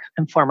high-tech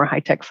and former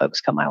high-tech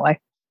folks come my way.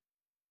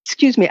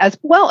 As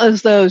well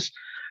as those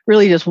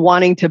really just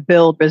wanting to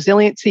build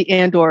resiliency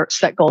and or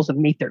set goals and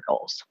meet their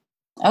goals.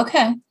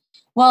 Okay.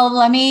 Well,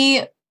 let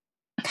me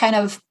kind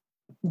of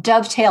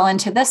dovetail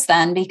into this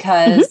then,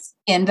 because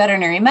in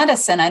veterinary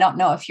medicine, I don't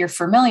know if you're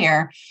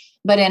familiar,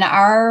 but in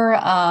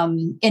our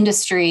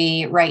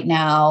industry right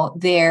now,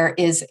 there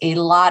is a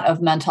lot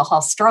of mental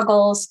health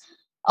struggles,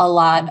 a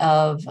lot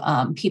of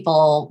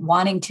people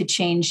wanting to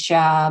change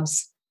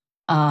jobs,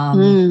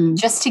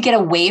 just to get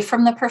away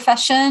from the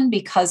profession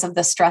because of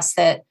the stress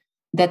that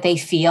they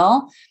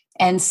feel.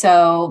 And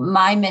so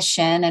my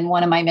mission, and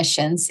one of my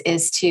missions,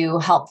 is to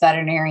help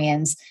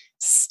veterinarians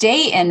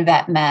stay in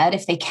vet med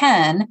if they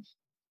can,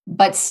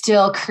 but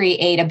still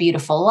create a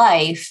beautiful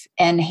life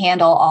and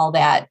handle all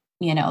that,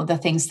 the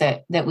things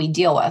that we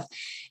deal with.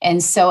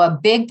 And so a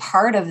big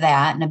part of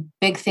that, and a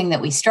big thing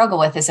that we struggle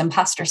with, is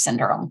imposter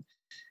syndrome.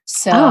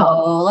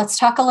 So let's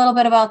talk a little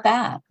bit about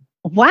that.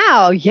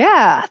 Wow.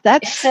 Yeah.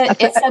 It's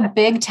a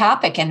big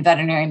topic in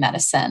veterinary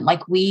medicine.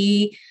 Like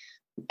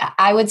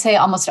I would say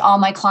almost all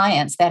my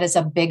clients, that is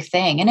a big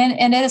thing.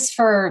 And it is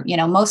for,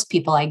 most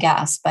people, I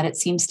guess, but it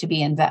seems to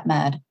be in vet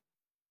med.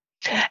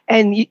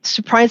 And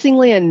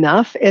surprisingly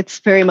enough, it's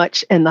very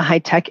much in the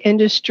high-tech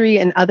industry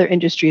and other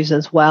industries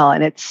as well.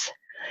 And it's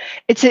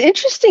an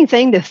interesting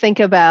thing to think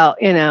about,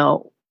 and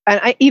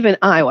when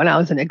I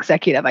was an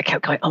executive, I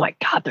kept going, oh my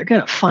God, they're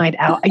going to find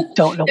out. I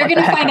don't know what the heck I'm doing. They're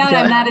going to find out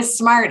I'm not as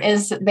smart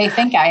as they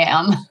think I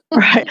am.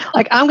 Right.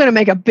 Like, I'm going to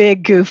make a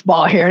big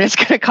goofball here, and it's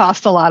going to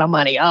cost a lot of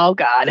money. Oh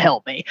God,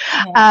 help me.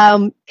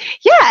 And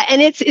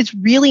it's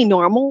really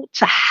normal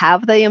to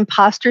have the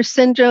imposter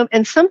syndrome.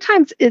 And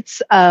sometimes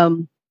it's,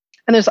 and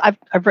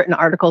I've written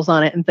articles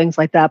on it and things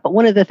like that. But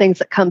one of the things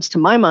that comes to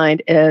my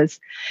mind is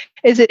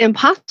it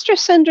imposter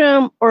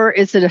syndrome, or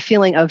is it a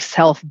feeling of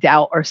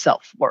self-doubt or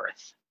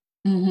self-worth?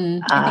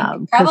 I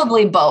think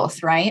probably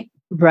both, right?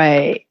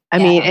 Right. I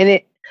mean,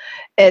 and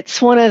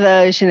it's one of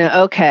those,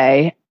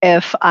 okay,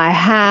 if I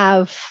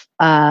have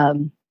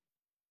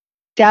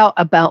doubt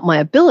about my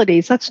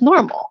abilities, that's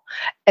normal.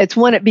 It's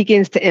when it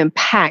begins to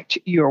impact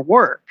your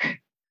work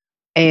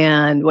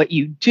and what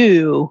you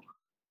do,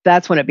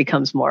 that's when it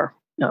becomes more,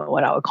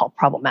 what I would call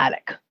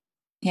problematic.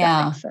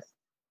 Yeah.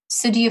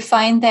 So do you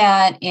find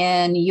that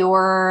in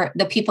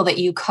the people that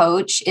you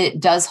coach, it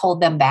does hold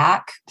them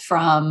back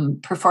from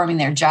performing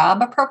their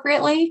job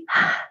appropriately?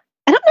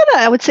 I don't know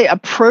that I would say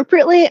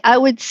appropriately. I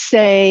would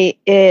say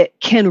it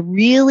can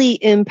really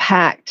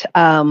impact,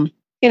 are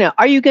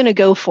you going to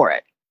go for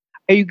it?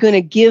 Are you going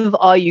to give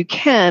all you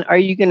can? Are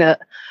you going to,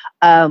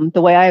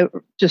 the way I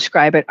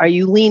describe it, are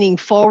you leaning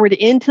forward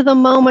into the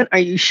moment? Are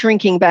you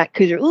shrinking back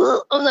because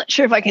I'm not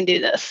sure if I can do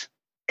this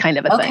kind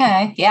of a thing?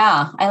 Okay.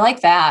 Yeah. I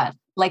like that.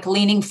 Like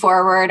leaning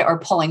forward or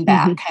pulling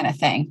back kind of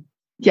thing.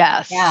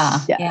 Yes.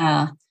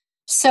 Yeah.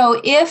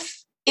 So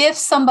if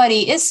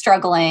somebody is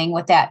struggling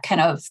with that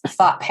kind of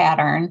thought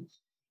pattern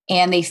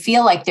and they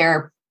feel like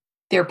they're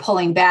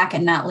pulling back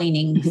and not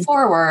leaning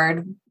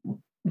forward,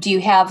 do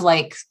you have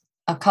like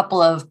a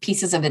couple of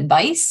pieces of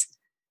advice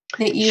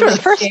that you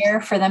would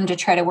share for them to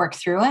try to work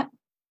through it?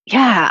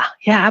 Yeah,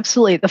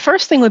 absolutely. The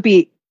first thing would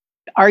be,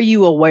 are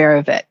you aware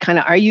of it? Kind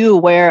of, are you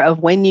aware of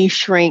when you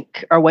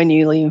shrink or when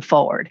you lean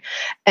forward?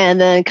 And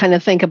then kind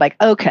of think of like,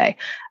 okay.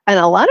 And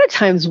a lot of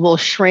times we'll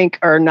shrink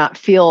or not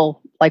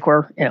feel like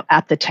we're,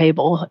 at the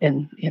table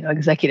in,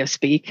 executive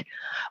speak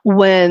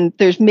when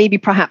there's maybe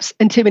perhaps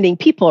intimidating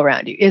people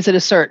around you. Is it a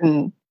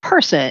certain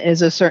person?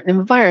 Is it a certain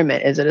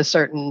environment? Is it a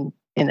certain,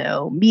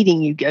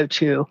 meeting you go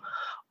to?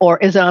 Or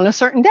is it on a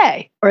certain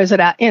day? Or is it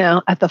at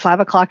the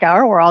 5:00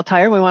 hour, we're all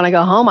tired, we want to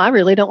go home. I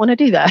really don't want to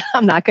do that.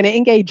 I'm not going to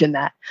engage in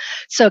that.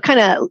 So kind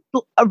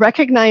of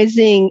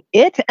recognizing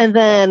it and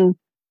then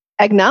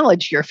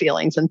acknowledge your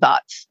feelings and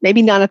thoughts.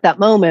 Maybe not at that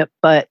moment,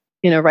 but,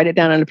 write it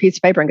down on a piece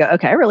of paper and go,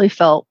 okay, I really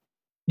felt,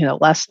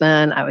 less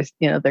than I was,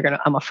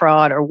 I'm a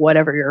fraud or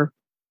whatever your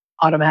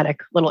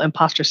automatic little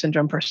imposter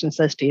syndrome person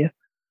says to you.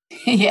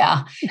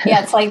 Yeah.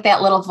 It's like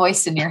that little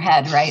voice in your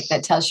head, right?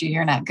 That tells you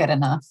you're not good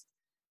enough.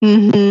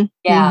 Mm-hmm.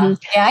 Yeah. Mm-hmm.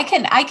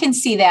 Yeah. I can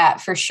see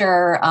that for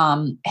sure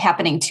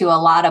happening to a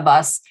lot of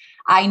us.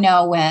 I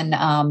know when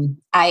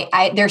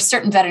there's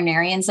certain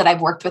veterinarians that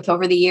I've worked with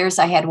over the years.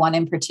 I had one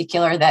in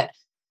particular that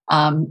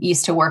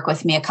used to work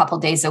with me a couple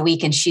days a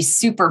week, and she's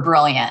super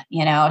brilliant.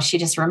 She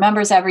just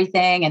remembers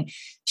everything, and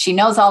she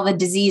knows all the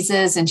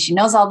diseases, and she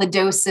knows all the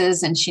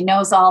doses, and she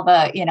knows all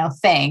the,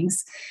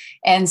 things.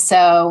 And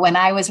so when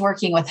I was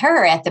working with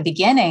her at the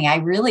beginning, I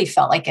really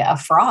felt like a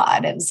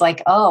fraud. It was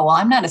like, oh, well,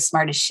 I'm not as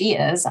smart as she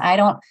is. I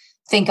don't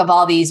think of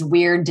all these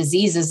weird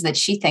diseases that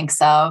she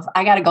thinks of.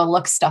 I got to go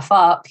look stuff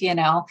up,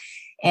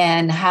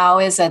 and how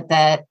is it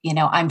that,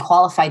 I'm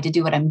qualified to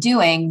do what I'm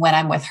doing when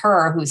I'm with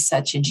her, who's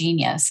such a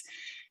genius.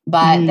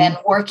 But then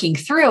working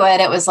through it,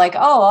 it was like,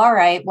 oh, all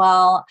right,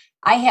 well,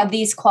 I have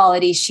these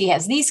qualities, she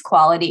has these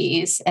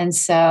qualities. And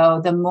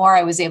so the more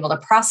I was able to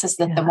process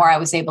that, the more I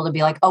was able to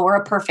be like, oh, we're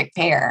a perfect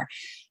pair,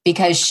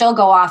 because she'll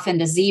go off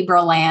into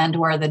zebra land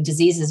where the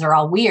diseases are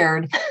all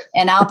weird.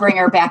 And I'll bring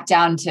her back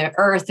down to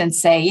earth and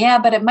say, yeah,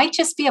 but it might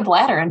just be a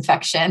bladder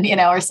infection,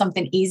 or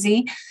something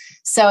easy.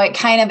 So it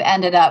kind of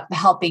ended up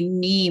helping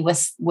me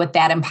with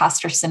that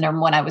imposter syndrome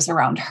when I was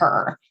around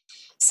her.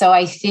 So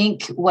I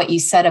think what you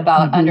said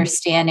about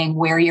understanding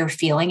where you're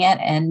feeling it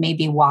and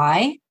maybe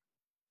why,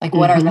 like,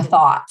 what are the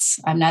thoughts?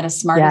 I'm not as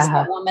smart as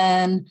that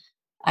woman.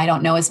 I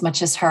don't know as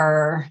much as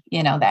her,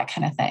 that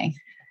kind of thing.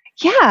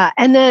 Yeah.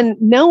 And then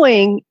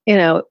knowing,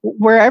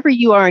 wherever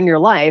you are in your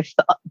life,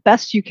 the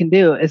best you can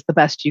do is the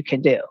best you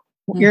can do.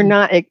 You're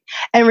not,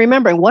 and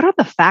remembering, what are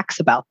the facts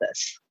about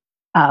this?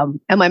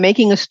 Am I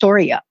making a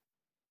story up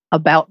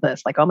about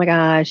this? Like, oh my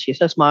gosh, she's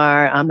so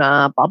smart. I'm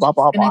not, blah, blah,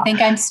 blah, blah. I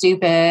think I'm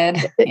stupid.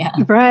 Yeah.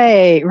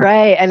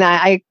 Right. And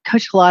I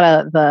coach a lot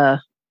of the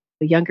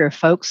younger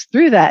folks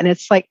through that. And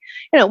it's like,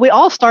 we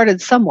all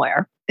started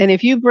somewhere. And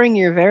if you bring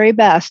your very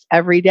best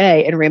every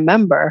day and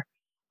remember,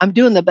 I'm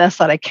doing the best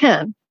that I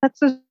can,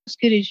 that's as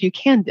good as you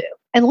can do,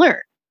 and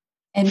learn.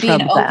 And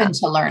being open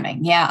to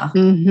learning. Yeah.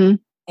 Mm-hmm.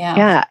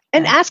 Yeah.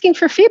 And asking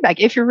for feedback.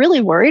 If you're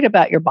really worried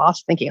about your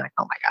boss thinking like,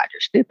 oh my God,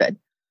 you're stupid,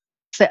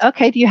 say,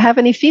 okay, do you have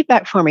any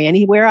feedback for me?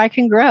 Anywhere I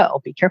can grow?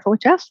 Be careful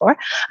what you ask for.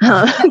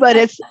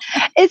 But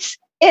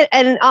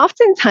and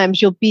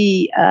oftentimes you'll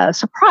be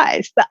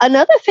surprised. But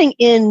another thing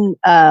in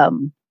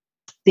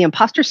the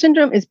imposter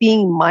syndrome is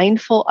being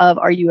mindful of,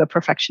 are you a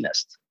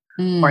perfectionist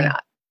or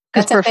not?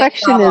 Because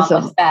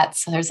perfectionism with that.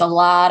 So there's a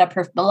lot of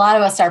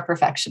us are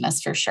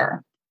perfectionists for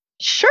sure.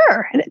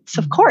 Sure. And it's,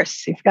 of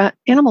course, you've got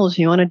animals,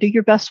 you want to do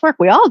your best work.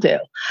 We all do.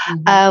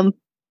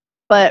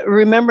 But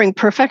remembering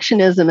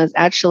perfectionism is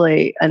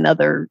actually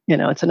another,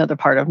 it's another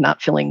part of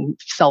not feeling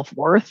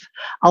self-worth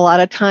a lot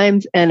of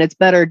times. And it's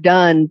better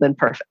done than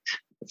perfect.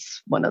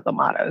 It's one of the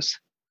mottos.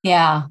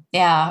 Yeah.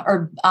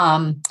 Or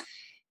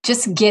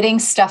just getting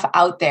stuff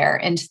out there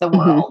into the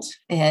world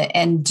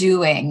and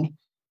doing.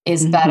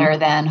 is better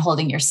than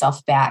holding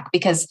yourself back,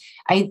 because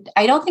I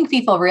don't think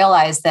people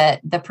realize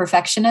that the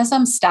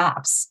perfectionism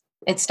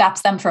it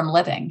stops them from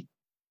living.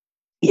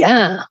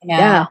 Yeah.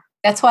 Yeah.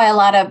 That's why a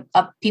lot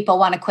of people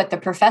want to quit the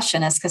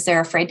profession, is because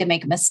they're afraid to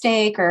make a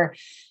mistake, or,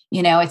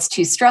 it's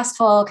too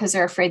stressful because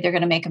they're afraid they're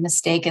going to make a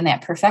mistake, and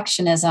that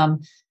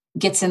perfectionism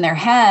gets in their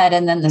head.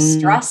 And then the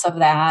stress of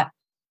that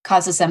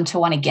causes them to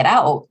want to get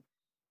out.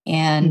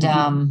 And,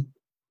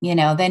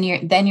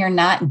 then you're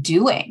not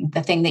doing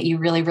the thing that you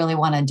really, really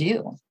want to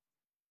do.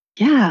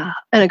 Yeah.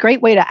 And a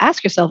great way to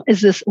ask yourself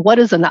is what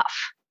is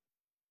enough?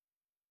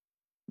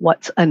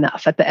 What's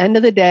enough? At the end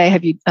of the day,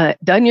 have you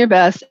done your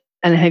best,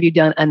 and have you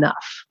done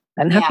enough?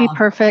 Doesn't have to be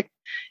perfect.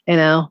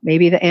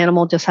 Maybe the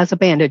animal just has a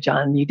bandage on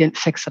and you didn't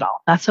fix it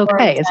all. That's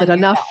okay. Is it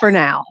enough for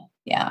now?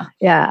 Yeah.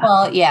 Yeah.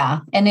 Well,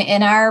 yeah. And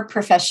in our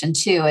profession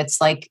too, it's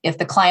like, if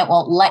the client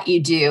won't let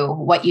you do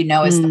what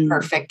is the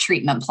perfect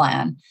treatment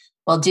plan,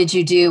 well, did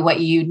you do what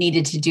you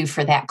needed to do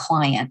for that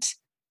client?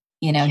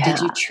 Did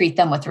you treat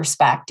them with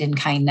respect and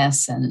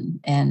kindness,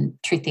 and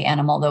treat the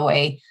animal the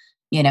way,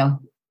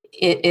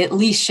 it at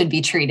least should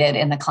be treated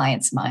in the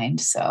client's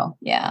mind? So,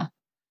 yeah.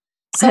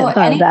 So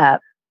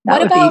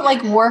what about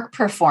like work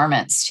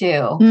performance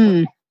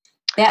too?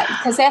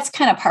 Because that's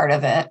kind of part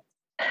of it.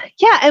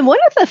 Yeah. And one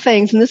of the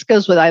things, and this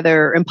goes with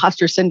either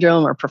imposter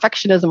syndrome or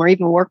perfectionism or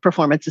even work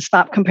performance, is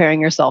stop comparing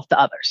yourself to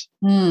others.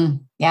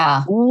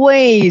 Yeah.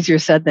 Way easier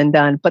said than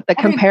done. But the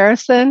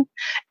comparison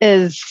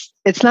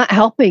it's not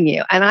helping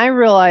you. And I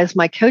realized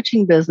my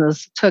coaching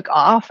business took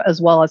off,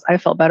 as well as I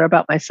felt better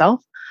about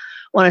myself,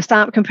 when I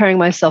stopped comparing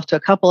myself to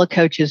a couple of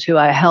coaches who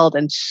I held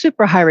in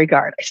super high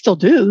regard. I still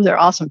do. They're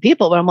awesome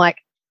people, but I'm like,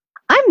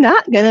 I'm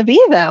not going to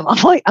be them.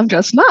 I'm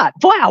just not.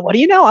 Wow. What do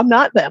you know? I'm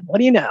not them. What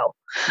do you know?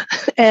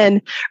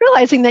 And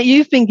realizing that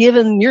you've been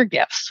given your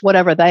gifts,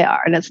 whatever they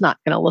are, and it's not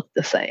going to look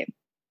the same.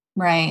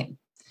 Right.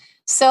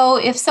 So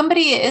if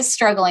somebody is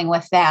struggling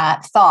with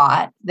that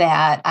thought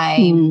that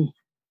I'm,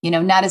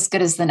 not as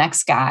good as the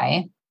next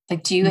guy,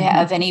 like, do you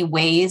have any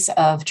ways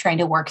of trying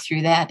to work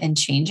through that and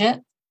change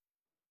it?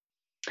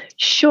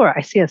 Sure.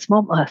 I see a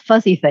small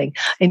fuzzy thing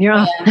in your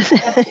office.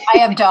 I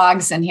have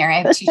dogs in here.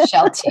 I have 2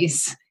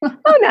 Shelties.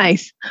 Oh,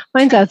 nice.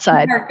 Mine's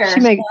outside.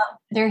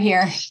 They're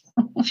here.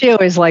 She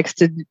always likes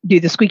to do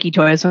the squeaky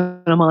toys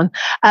when I'm on.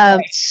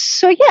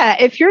 So yeah,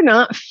 if you're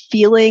not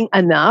feeling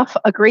enough,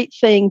 a great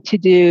thing to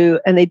do,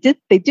 and they do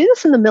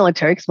this in the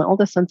military, because my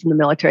oldest son's in the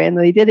military, and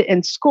they did it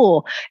in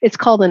school. It's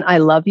called an I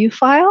love you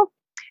file.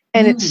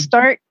 And it's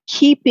start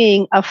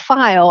keeping a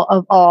file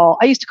of all,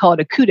 I used to call it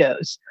a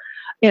kudos.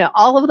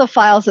 All of the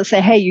files that say,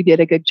 hey, you did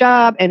a good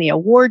job, any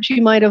awards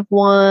you might have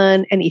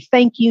won, any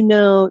thank you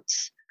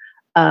notes.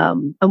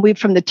 And we,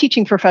 from the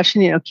teaching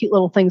profession, cute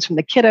little things from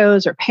the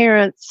kiddos or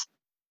parents.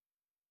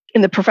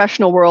 In the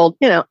professional world,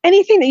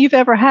 anything that you've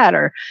ever had,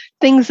 or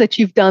things that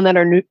you've done that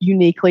are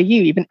uniquely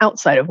you, even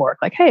outside of work.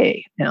 Like,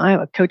 hey, I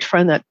have a coach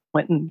friend that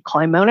went and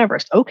climbed Mount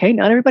Everest. Okay,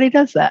 not everybody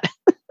does that.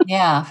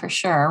 Yeah, for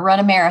sure. Run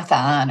a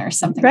marathon or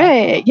something.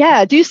 Right. Like that.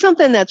 Yeah. Do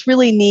something that's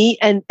really neat,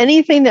 and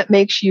anything that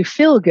makes you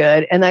feel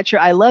good. And that's your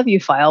I love you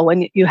file.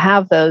 When you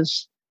have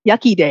those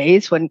yucky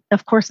days, when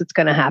of course it's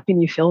going to happen,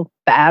 you feel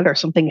bad or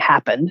something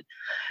happened,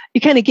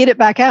 you kind of get it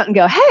back out and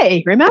go,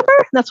 hey, remember?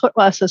 That's what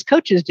us as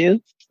coaches do.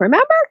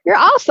 Remember? You're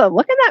awesome.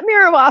 Look in that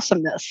mirror of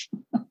awesomeness.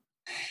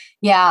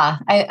 Yeah.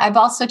 I've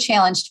also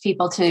challenged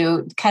people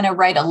to kind of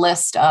write a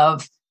list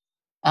of,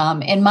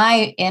 in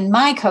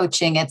my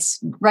coaching, it's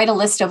write a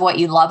list of what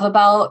you love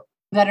about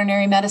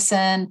veterinary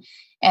medicine,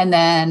 and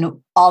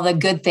then all the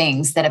good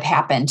things that have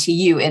happened to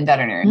you in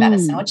veterinary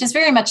medicine, which is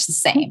very much the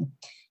same.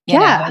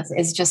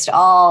 It's just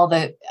all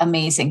the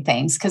amazing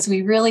things, because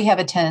we really have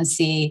a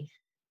tendency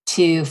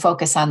to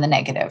focus on the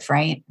negative,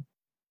 right?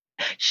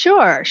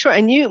 Sure.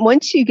 And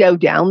once you go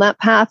down that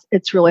path,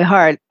 it's really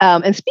hard.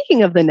 And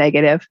speaking of the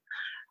negative,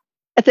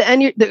 at the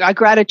end, a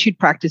gratitude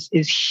practice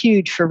is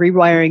huge for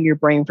rewiring your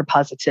brain for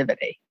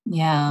positivity.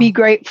 Yeah. Be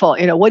grateful.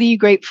 What are you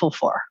grateful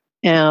for?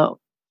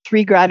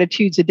 3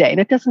 gratitudes a day.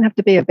 And it doesn't have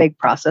to be a big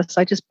process.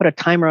 I just put a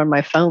timer on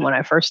my phone when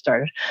I first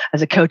started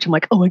as a coach. I'm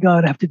like, oh my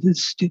God, I have to do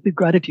this stupid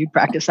gratitude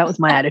practice. That was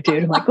my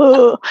attitude. I'm like,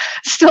 oh,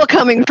 still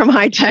coming from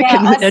high tech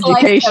and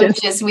education. Life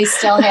coaches, we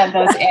still have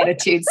those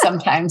attitudes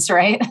sometimes,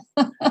 right?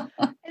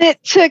 And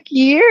it took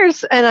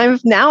years. And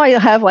I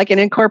have like an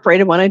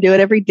incorporated one. I do it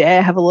every day.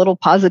 I have a little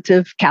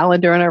positive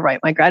calendar and I write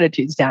my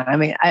gratitudes down. I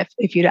mean,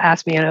 if you'd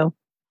asked me,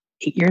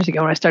 8 years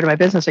ago when I started my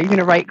business, are you going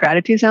to write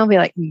gratitudes down? I'll be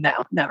like, no,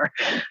 never.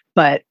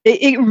 But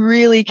it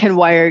really can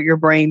wire your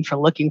brain for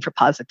looking for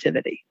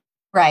positivity.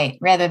 Right.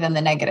 Rather than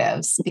the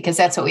negatives, because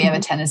that's what we have a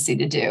tendency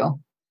to do.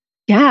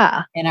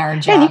 Yeah. In our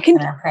jobs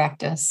and our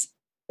practice.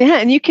 Yeah.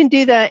 And you can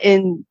do that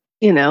in,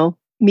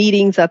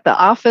 meetings at the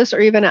office or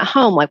even at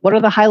home. Like, what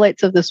are the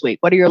highlights of this week?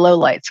 What are your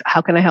lowlights?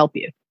 How can I help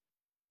you?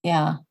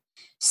 Yeah.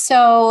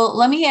 So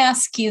let me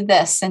ask you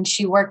this, since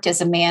you worked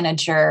as a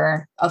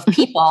manager of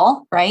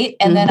people, right?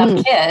 And then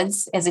of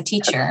kids as a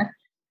teacher.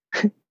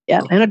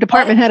 Yeah. And a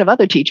department head of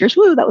other teachers.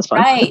 Woo, that was fun.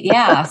 Right.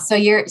 Yeah. So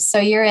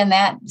you're in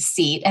that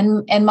seat.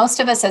 And most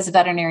of us as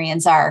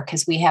veterinarians are,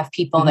 because we have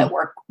people that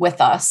work with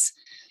us.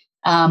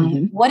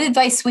 What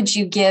advice would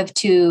you give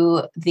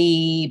to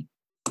the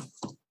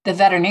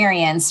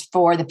veterinarians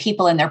for the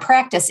people in their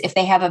practice if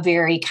they have a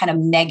very kind of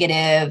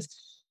negative,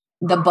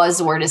 the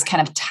buzzword is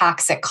kind of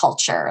toxic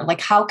culture?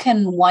 Like, how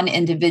can one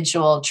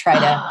individual try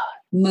to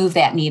move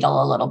that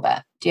needle a little bit?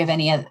 Do you have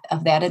any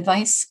of that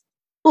advice?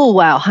 Oh,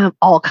 wow. I have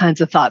all kinds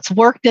of thoughts.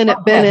 Worked in it,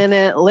 been in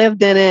it,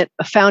 lived in it,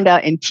 found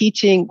out in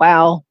teaching.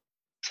 Wow.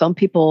 Some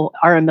people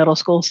are in middle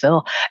school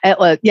still.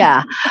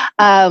 Yeah.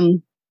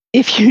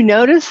 If you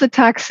notice the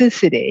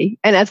toxicity,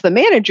 and as the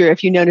manager,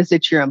 if you notice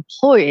it's your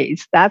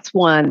employees, that's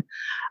one.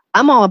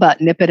 I'm all about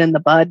nip it in the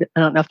bud. I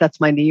don't know if that's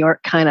my New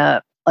York kind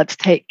of let's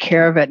take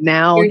care of it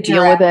now,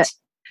 deal with it,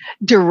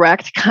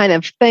 direct kind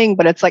of thing.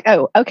 But it's like,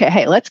 oh, okay,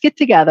 hey, let's get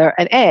together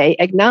and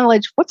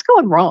acknowledge what's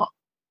going wrong,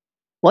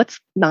 what's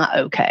not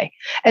okay.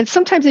 And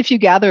sometimes if you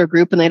gather a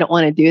group and they don't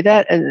want to do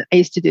that, and I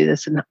used to do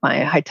this in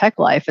my high tech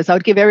life, is I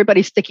would give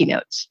everybody sticky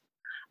notes.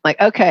 Like,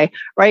 okay,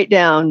 write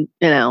down,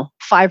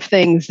 5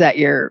 things that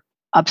you're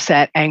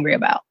upset, angry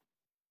about,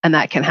 and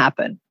that can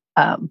happen.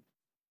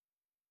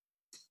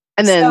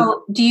 And then,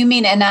 so do you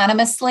mean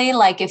anonymously?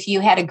 Like if you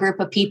had a group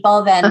of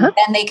people, then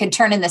they could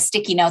turn in the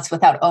sticky notes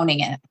without owning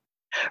it.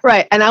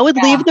 Right. And I would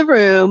leave the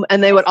room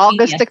and they would all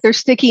go stick their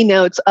sticky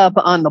notes up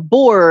on the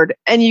board,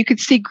 and you could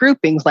see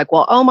groupings like,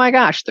 well, oh my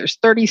gosh, there's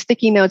 30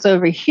 sticky notes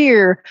over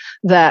here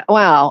that,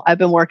 wow, I've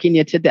been working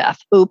you to death.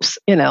 Oops.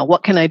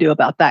 What can I do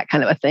about that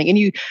kind of a thing?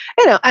 And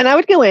and I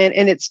would go in,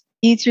 and it's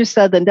easier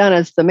said than done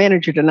as the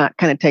manager to not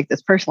kind of take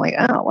this personally.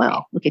 Oh,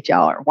 well, look at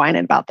y'all are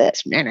whining about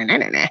this.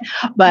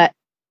 But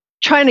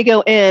trying to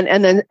go in,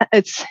 and then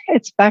it's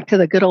back to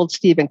the good old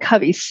Stephen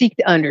Covey, seek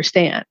to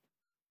understand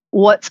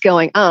what's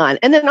going on.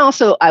 And then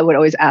also I would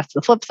always ask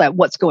the flip side,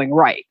 what's going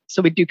right?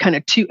 So we do kind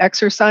of 2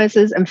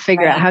 exercises and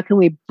figure out how can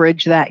we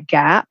bridge that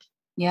gap.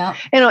 Yeah.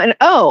 And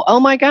oh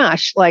my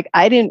gosh, like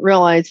I didn't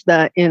realize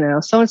that,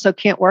 so-and-so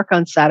can't work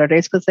on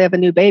Saturdays because they have a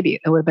new baby.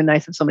 It would have been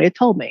nice if somebody had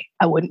told me.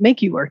 I wouldn't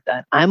make you work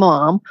then. I'm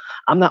mom.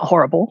 I'm not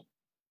horrible.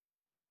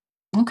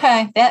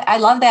 Okay. I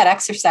love that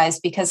exercise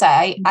because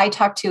I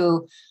talk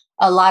to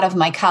a lot of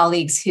my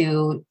colleagues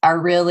who are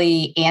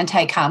really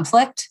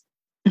anti-conflict.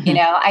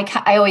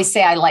 I always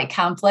say I like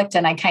conflict,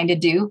 and I kind of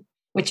do,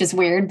 which is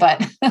weird,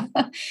 but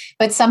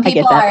some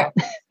people are,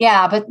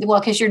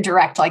 because you're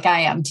direct like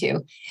I am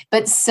too.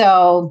 But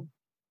so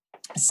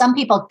some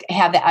people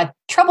have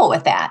trouble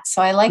with that.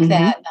 So I like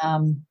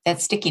that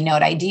sticky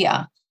note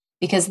idea,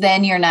 because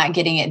then you're not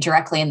getting it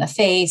directly in the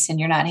face and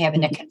you're not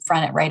having to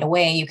confront it right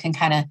away. You can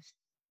kind of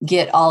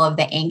get all of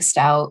the angst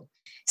out.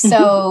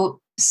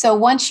 So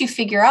once you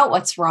figure out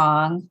what's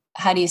wrong,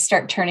 how do you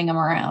start turning them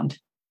around?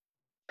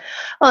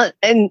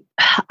 And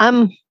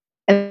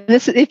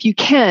this, if you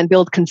can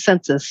build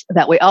consensus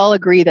that we all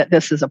agree that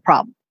this is a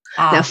problem.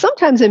 Now,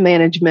 sometimes in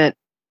management,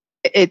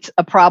 it's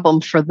a problem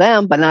for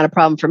them, but not a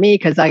problem for me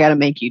because I got to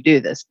make you do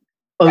this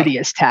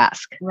odious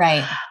task.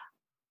 Right.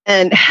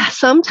 And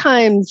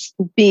sometimes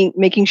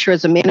making sure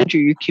as a manager,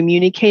 you're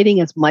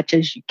communicating as much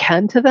as you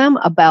can to them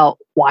about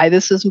why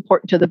this is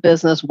important to the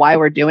business, why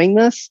we're doing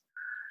this.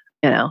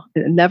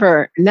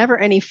 Never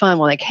any fun.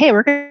 We're like, hey,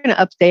 we're going to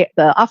update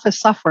the office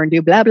software and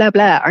do blah, blah,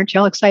 blah. Aren't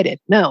y'all excited?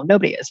 No,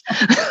 nobody is.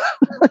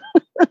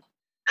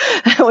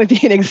 That would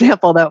be an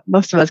example that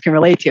most of us can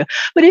relate to.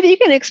 But if you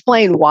can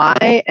explain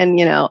why and,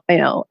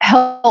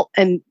 help,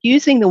 and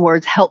using the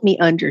words, help me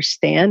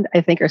understand,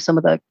 I think are some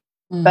of the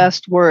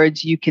best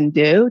words you can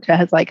do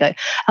to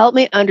help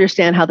me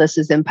understand how this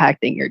is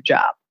impacting your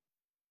job.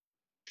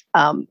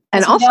 And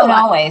also, we don't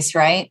always,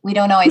 right? We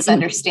don't always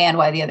understand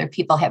why the other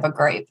people have a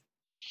gripe.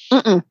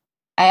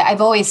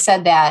 I've always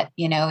said that,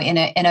 in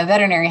a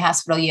veterinary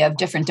hospital, you have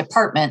different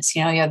departments.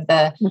 You have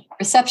the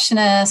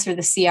receptionists or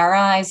the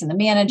CRIs and the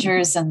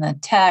managers and the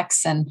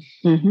techs, and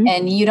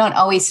you don't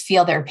always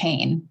feel their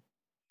pain.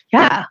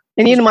 Yeah.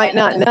 And you might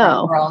not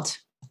know. World.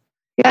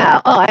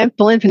 Yeah. Oh, I've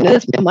lived into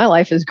this. My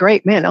life is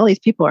great. Man, all these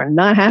people are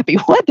not happy.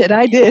 What did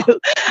I do?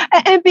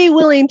 And be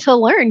willing to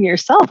learn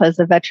yourself as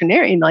a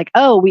veterinarian. Like,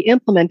 oh, we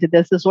implemented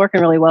this. This is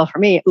working really well for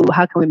me. Ooh,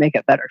 how can we make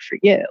it better for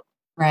you?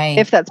 Right.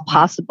 If that's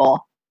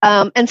possible.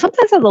 And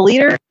sometimes as a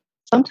leader,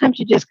 sometimes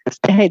you just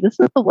say, hey, this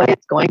is the way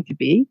it's going to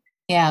be.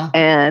 Yeah.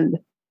 And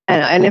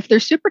if they're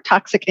super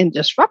toxic and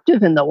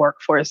disruptive in the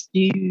workforce,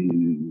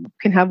 you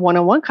can have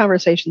one-on-one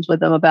conversations with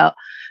them about,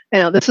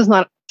 this is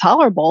not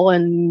tolerable.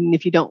 And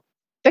if you don't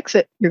fix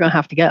it, you're going to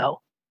have to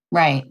go.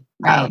 Right.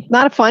 Right.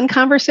 Not a fun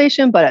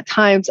conversation, but at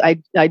times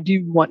I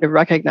do want to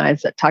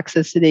recognize that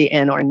toxicity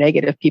or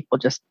negative people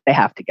they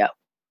have to go.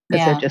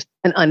 Because they're just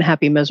an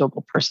unhappy,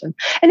 miserable person.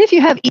 And if you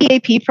have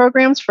EAP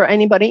programs for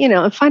anybody,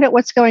 and find out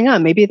what's going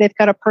on. Maybe they've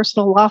got a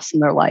personal loss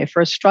in their life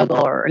or a struggle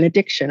or an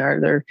addiction,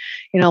 or their,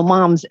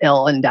 mom's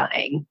ill and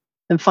dying,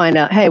 and find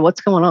out, hey,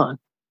 what's going on?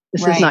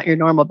 This is not your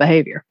normal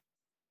behavior.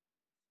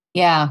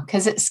 Yeah.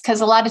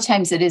 Because a lot of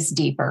times it is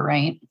deeper,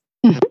 right?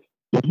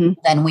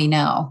 Than we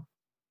know.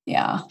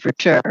 Yeah. For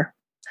sure.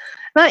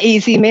 Not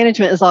easy.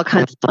 Management is all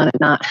kinds of fun and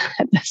not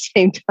at the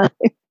same time.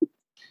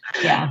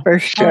 Yeah. For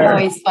It's sure. not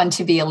always fun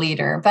to be a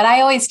leader, but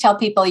I always tell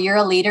people you're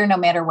a leader no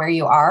matter where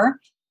you are.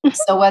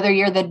 So whether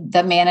you're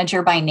the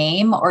manager by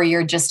name or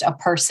you're just a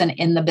person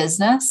in the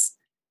business,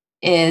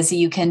 is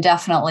you can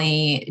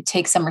definitely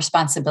take some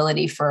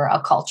responsibility for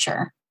a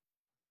culture.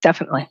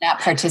 Definitely.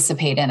 Not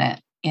participate in it,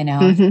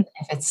 if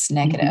it's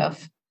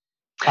negative.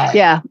 But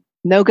yeah.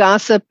 No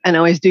gossip and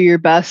always do your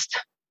best.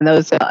 And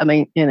those,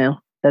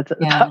 that's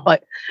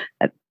like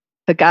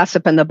the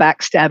gossip and the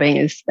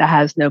backstabbing that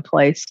has no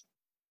place.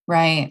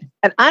 Right.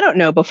 And I don't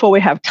know, before we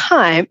have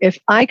time, if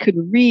I could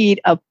read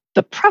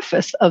the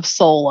preface of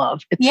Soul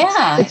Love.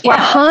 It's where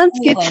Hans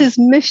gets his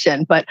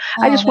mission, but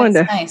I just wanted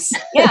to. Nice.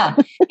 Yeah.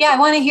 I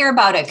want to hear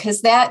about it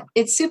because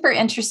it's super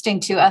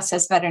interesting to us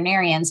as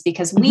veterinarians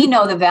because we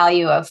know the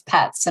value of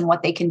pets and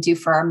what they can do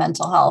for our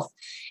mental health.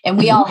 And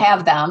we all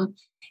have them.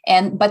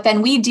 But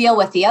then we deal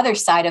with the other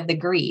side of the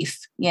grief,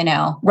 when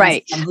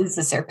someone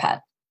loses their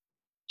pet.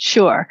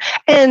 Sure.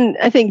 And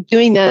I think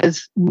doing that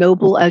as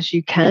noble as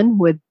you can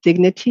with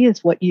dignity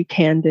is what you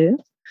can do.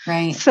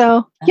 Right.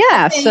 So,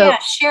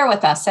 share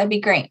with us. That'd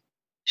be great.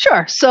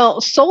 Sure. So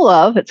Soul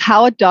Love, it's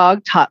how a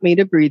dog taught me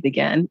to breathe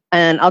again.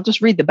 And I'll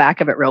just read the back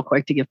of it real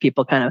quick to give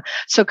people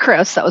So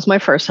Chris, that was my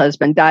first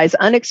husband, dies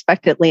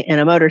unexpectedly in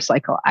a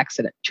motorcycle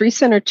accident.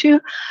 Teresa and her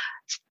two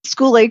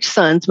school-age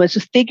sons must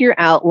figure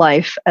out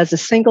life as a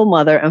single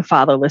mother and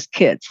fatherless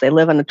kids. They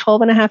live on a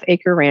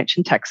 12.5-acre ranch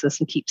in Texas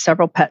and keep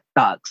several pet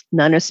dogs,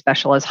 none as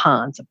special as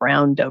Hans, a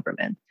brown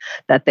Doberman,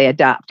 that they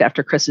adopt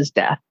after Chris's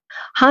death.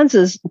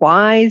 Hans's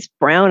wise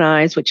brown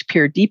eyes, which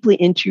peer deeply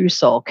into your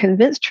soul,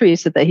 convinced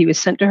Teresa that he was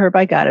sent to her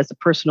by God as a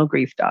personal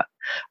grief dog.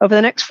 Over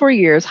the next 4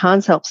 years,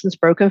 Hans helps this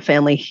broken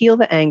family heal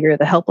the anger,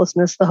 the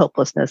helplessness, the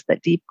hopelessness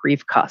that deep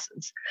grief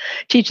causes,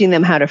 teaching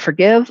them how to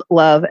forgive,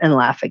 love, and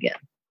laugh again.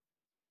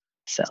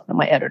 So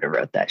my editor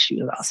wrote that. She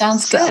was awesome.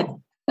 Sounds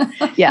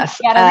good. Yes.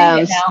 Gotta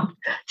read it now.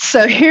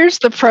 So here's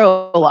the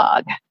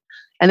prologue.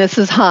 And this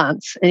is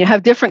Hans. And you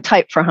have different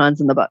type for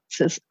Hans in the book. It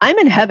says, I'm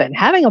in heaven,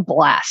 having a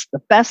blast,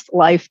 the best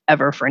life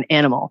ever for an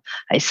animal.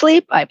 I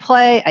sleep, I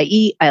play, I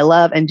eat, I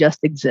love, and just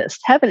exist.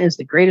 Heaven is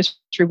the greatest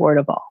reward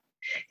of all.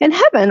 In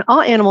heaven,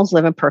 all animals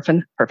live in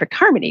perfect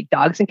harmony.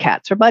 Dogs and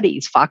cats are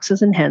buddies.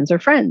 Foxes and hens are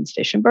friends.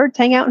 Fish and birds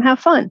hang out and have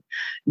fun.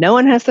 No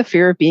one has the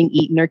fear of being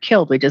eaten or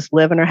killed. We just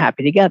live and are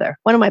happy together.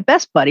 One of my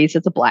best buddies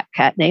is a black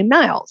cat named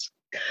Niles.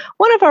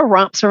 One of our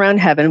romps around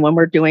heaven when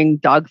we're doing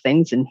dog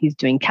things and he's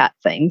doing cat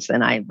things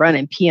and I run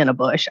and pee in a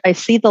bush, I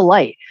see the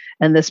light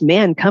and this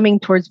man coming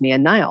towards me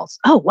and Niles.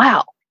 Oh,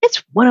 wow.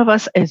 It's one of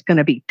us is going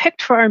to be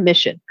picked for our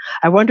mission.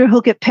 I wonder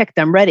who'll get picked.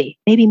 I'm ready.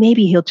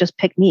 Maybe he'll just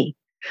pick me.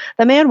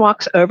 The man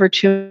walks over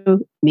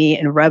to me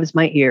and rubs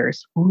my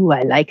ears. Ooh,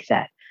 I like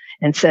that.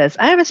 And says,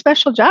 I have a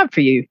special job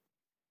for you.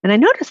 And I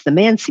notice the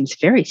man seems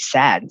very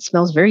sad and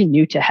smells very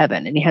new to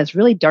heaven. And he has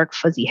really dark,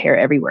 fuzzy hair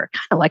everywhere,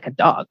 kind of like a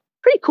dog.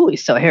 Pretty cool.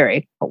 He's so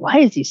hairy. But why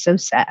is he so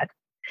sad?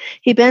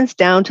 He bends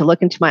down to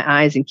look into my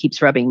eyes and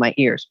keeps rubbing my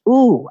ears.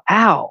 Ooh,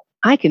 ow.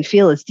 I can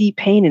feel his deep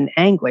pain and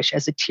anguish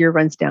as a tear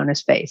runs down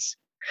his face.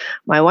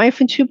 My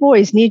wife and 2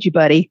 boys need you,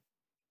 buddy.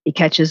 He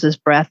catches his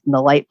breath and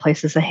the light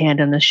places a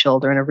hand on his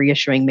shoulder in a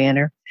reassuring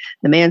manner.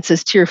 The man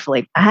says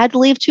tearfully, I had to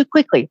leave too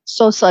quickly,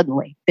 so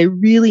suddenly. They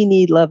really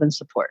need love and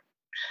support.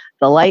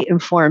 The light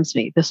informs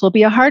me, this will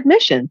be a hard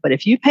mission, but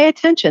if you pay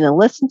attention and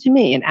listen to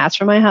me and ask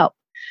for my help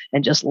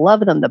and just love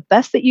them the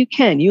best that you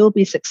can, you will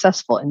be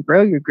successful and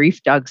grow your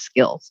grief dog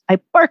skills. I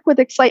bark with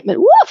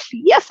excitement. Woof!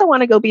 Yes, I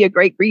want to go be a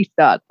great grief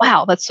dog.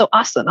 Wow, that's so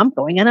awesome. I'm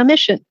going on a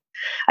mission.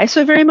 I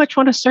so very much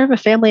want to serve a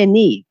family in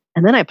need.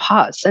 And then I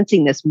pause,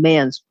 sensing this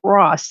man's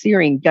raw,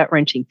 searing,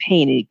 gut-wrenching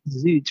pain and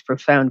exudes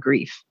profound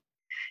grief.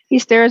 He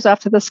stares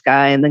off to the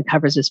sky and then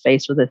covers his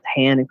face with his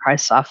hand and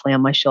cries softly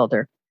on my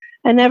shoulder.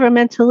 I never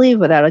meant to leave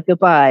without a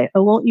goodbye.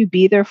 Oh, won't you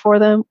be there for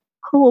them?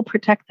 Who will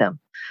protect them?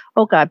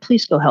 Oh, God,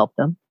 please go help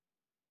them.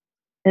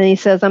 And he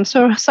says, I'm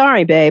so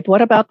sorry, babe.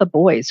 What about the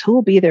boys? Who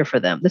will be there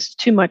for them? This is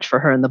too much for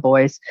her and the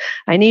boys.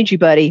 I need you,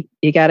 buddy.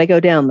 You got to go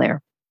down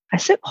there. I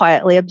sit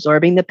quietly,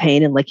 absorbing the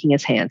pain and licking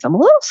his hands. I'm a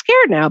little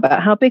scared now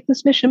about how big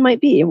this mission might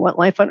be and what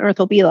life on Earth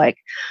will be like.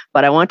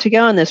 But I want to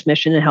go on this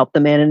mission and help the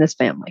man and his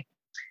family.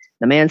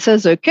 The man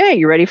says, okay,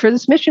 you ready for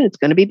this mission? It's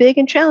going to be big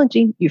and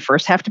challenging. You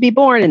first have to be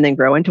born and then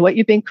grow into what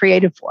you've been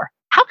created for.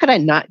 How could I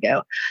not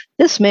go?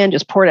 This man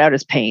just poured out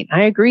his pain.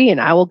 I agree,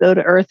 and I will go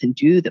to Earth and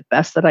do the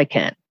best that I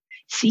can.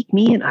 Seek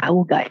me and I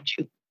will guide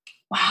you.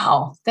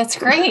 Wow, that's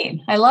great.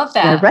 I love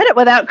that. I read it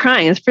without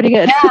crying. It's pretty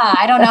good. Yeah,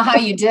 I don't know how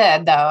you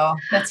did, though.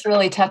 That's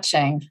really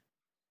touching.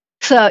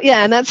 So,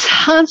 yeah, and that's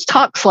Hans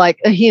talks like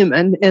a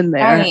human in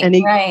there. Right,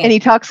 and he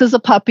talks as a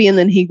puppy and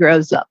then he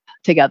grows up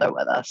together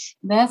with us.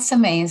 That's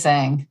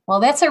amazing.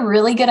 Well, that's a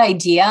really good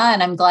idea.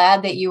 And I'm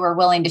glad that you were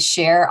willing to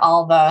share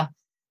all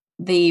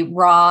the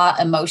raw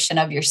emotion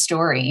of your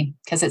story,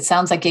 because it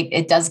sounds like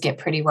it does get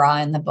pretty raw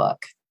in the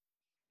book.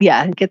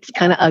 Yeah, it gets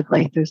kind of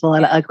ugly. There's a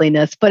lot of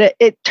ugliness, but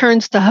it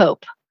turns to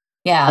hope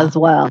as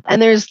well.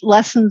 And there's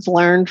lessons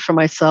learned for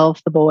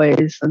myself, the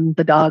boys, and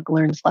the dog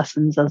learns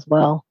lessons as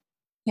well.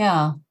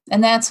 Yeah,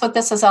 And that's what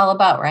this is all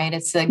about, right?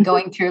 It's the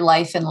going through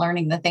life and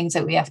learning the things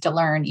that we have to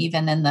learn,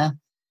 even in the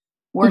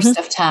worst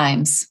of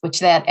times,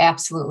 which that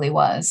absolutely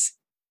was.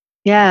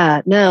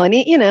 Yeah, no. And,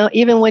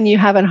 even when you're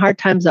having hard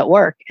times at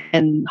work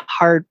and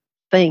hard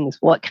things,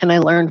 what can I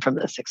learn from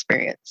this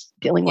experience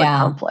dealing with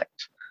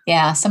conflict?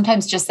 Yeah.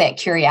 Sometimes just that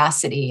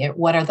curiosity.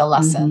 What are the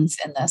lessons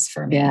in this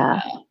for me?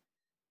 Yeah.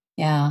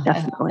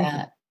 Definitely. I love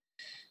that.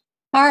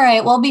 All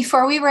right. Well,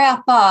 before we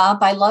wrap up,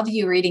 I love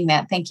you reading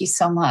that. Thank you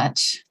so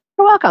much.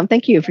 You're welcome.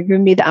 Thank you for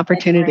giving me the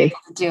opportunity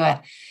to do it.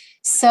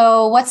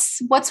 So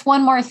what's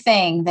one more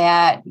thing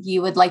that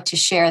you would like to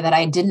share that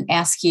I didn't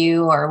ask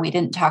you or we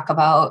didn't talk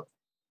about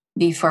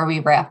before we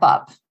wrap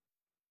up?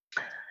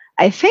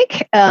 I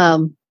think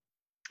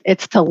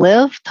it's to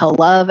live, to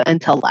love,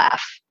 and to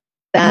laugh.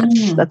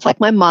 That's like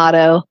my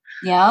motto.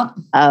 Yeah.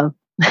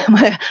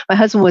 My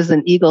husband was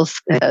an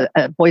Eagles,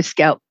 a Boy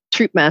Scout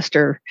troop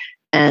master,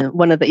 and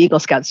one of the Eagle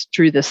Scouts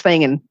drew this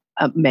thing, and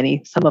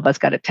some of us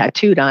got it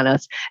tattooed on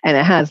us, and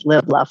it has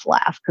live, love,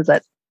 laugh,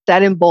 because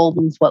that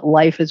emboldens what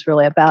life is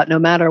really about. No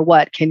matter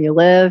what, can you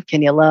live?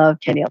 Can you love?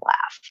 Can you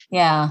laugh?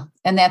 Yeah,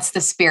 and that's the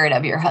spirit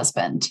of your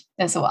husband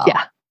as well.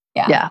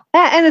 Yeah,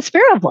 and the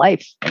spirit of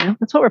life.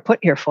 That's what we're put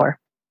here for.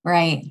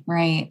 Right.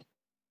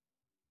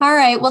 All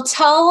right. Well,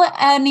 tell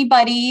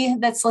anybody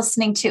that's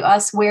listening to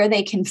us where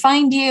they can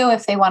find you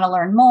if they want to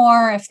learn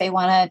more, if they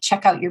want to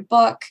check out your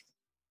book.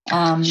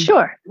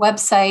 Sure.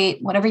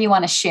 Website, whatever you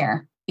want to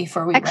share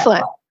before we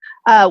Excellent.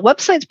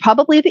 Website's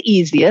probably the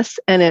easiest,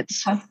 and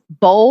it's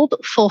Bold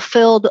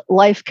Fulfilled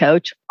Life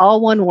Coach, all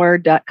one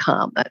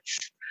word.com.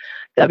 That's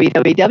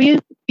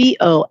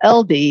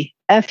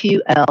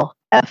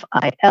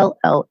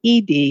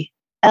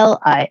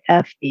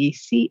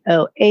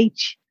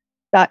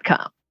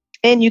www.boldfulledlifecoch.com.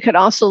 And you could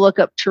also look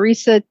up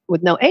Teresa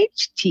with no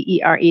H,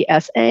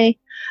 Teresa,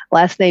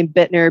 last name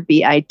Bitner,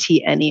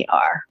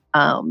 Bitner.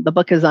 The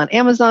book is on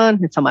Amazon.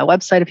 It's on my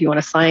website. If you want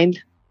a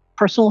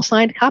personal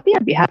signed copy,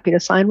 I'd be happy to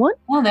sign one.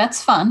 Oh,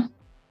 that's fun.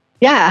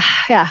 Yeah.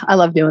 I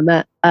love doing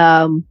that.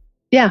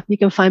 You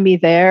can find me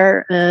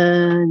there,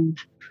 and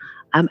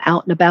I'm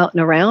out and about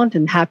and around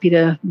and happy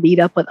to meet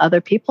up with other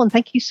people. And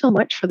thank you so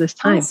much for this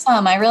time.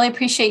 Awesome. I really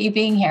appreciate you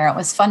being here. It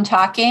was fun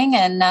talking,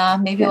 and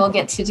maybe we'll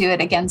get to do it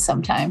again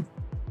sometime.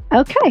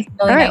 Okay. Really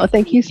all right. Well,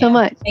 thank you so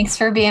much. Thanks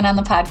for being on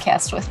the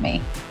podcast with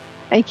me.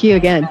 Thank you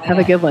again. Have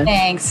a good one.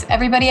 Thanks.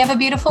 Everybody have a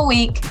beautiful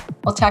week.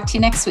 We'll talk to you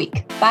next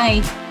week.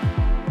 Bye.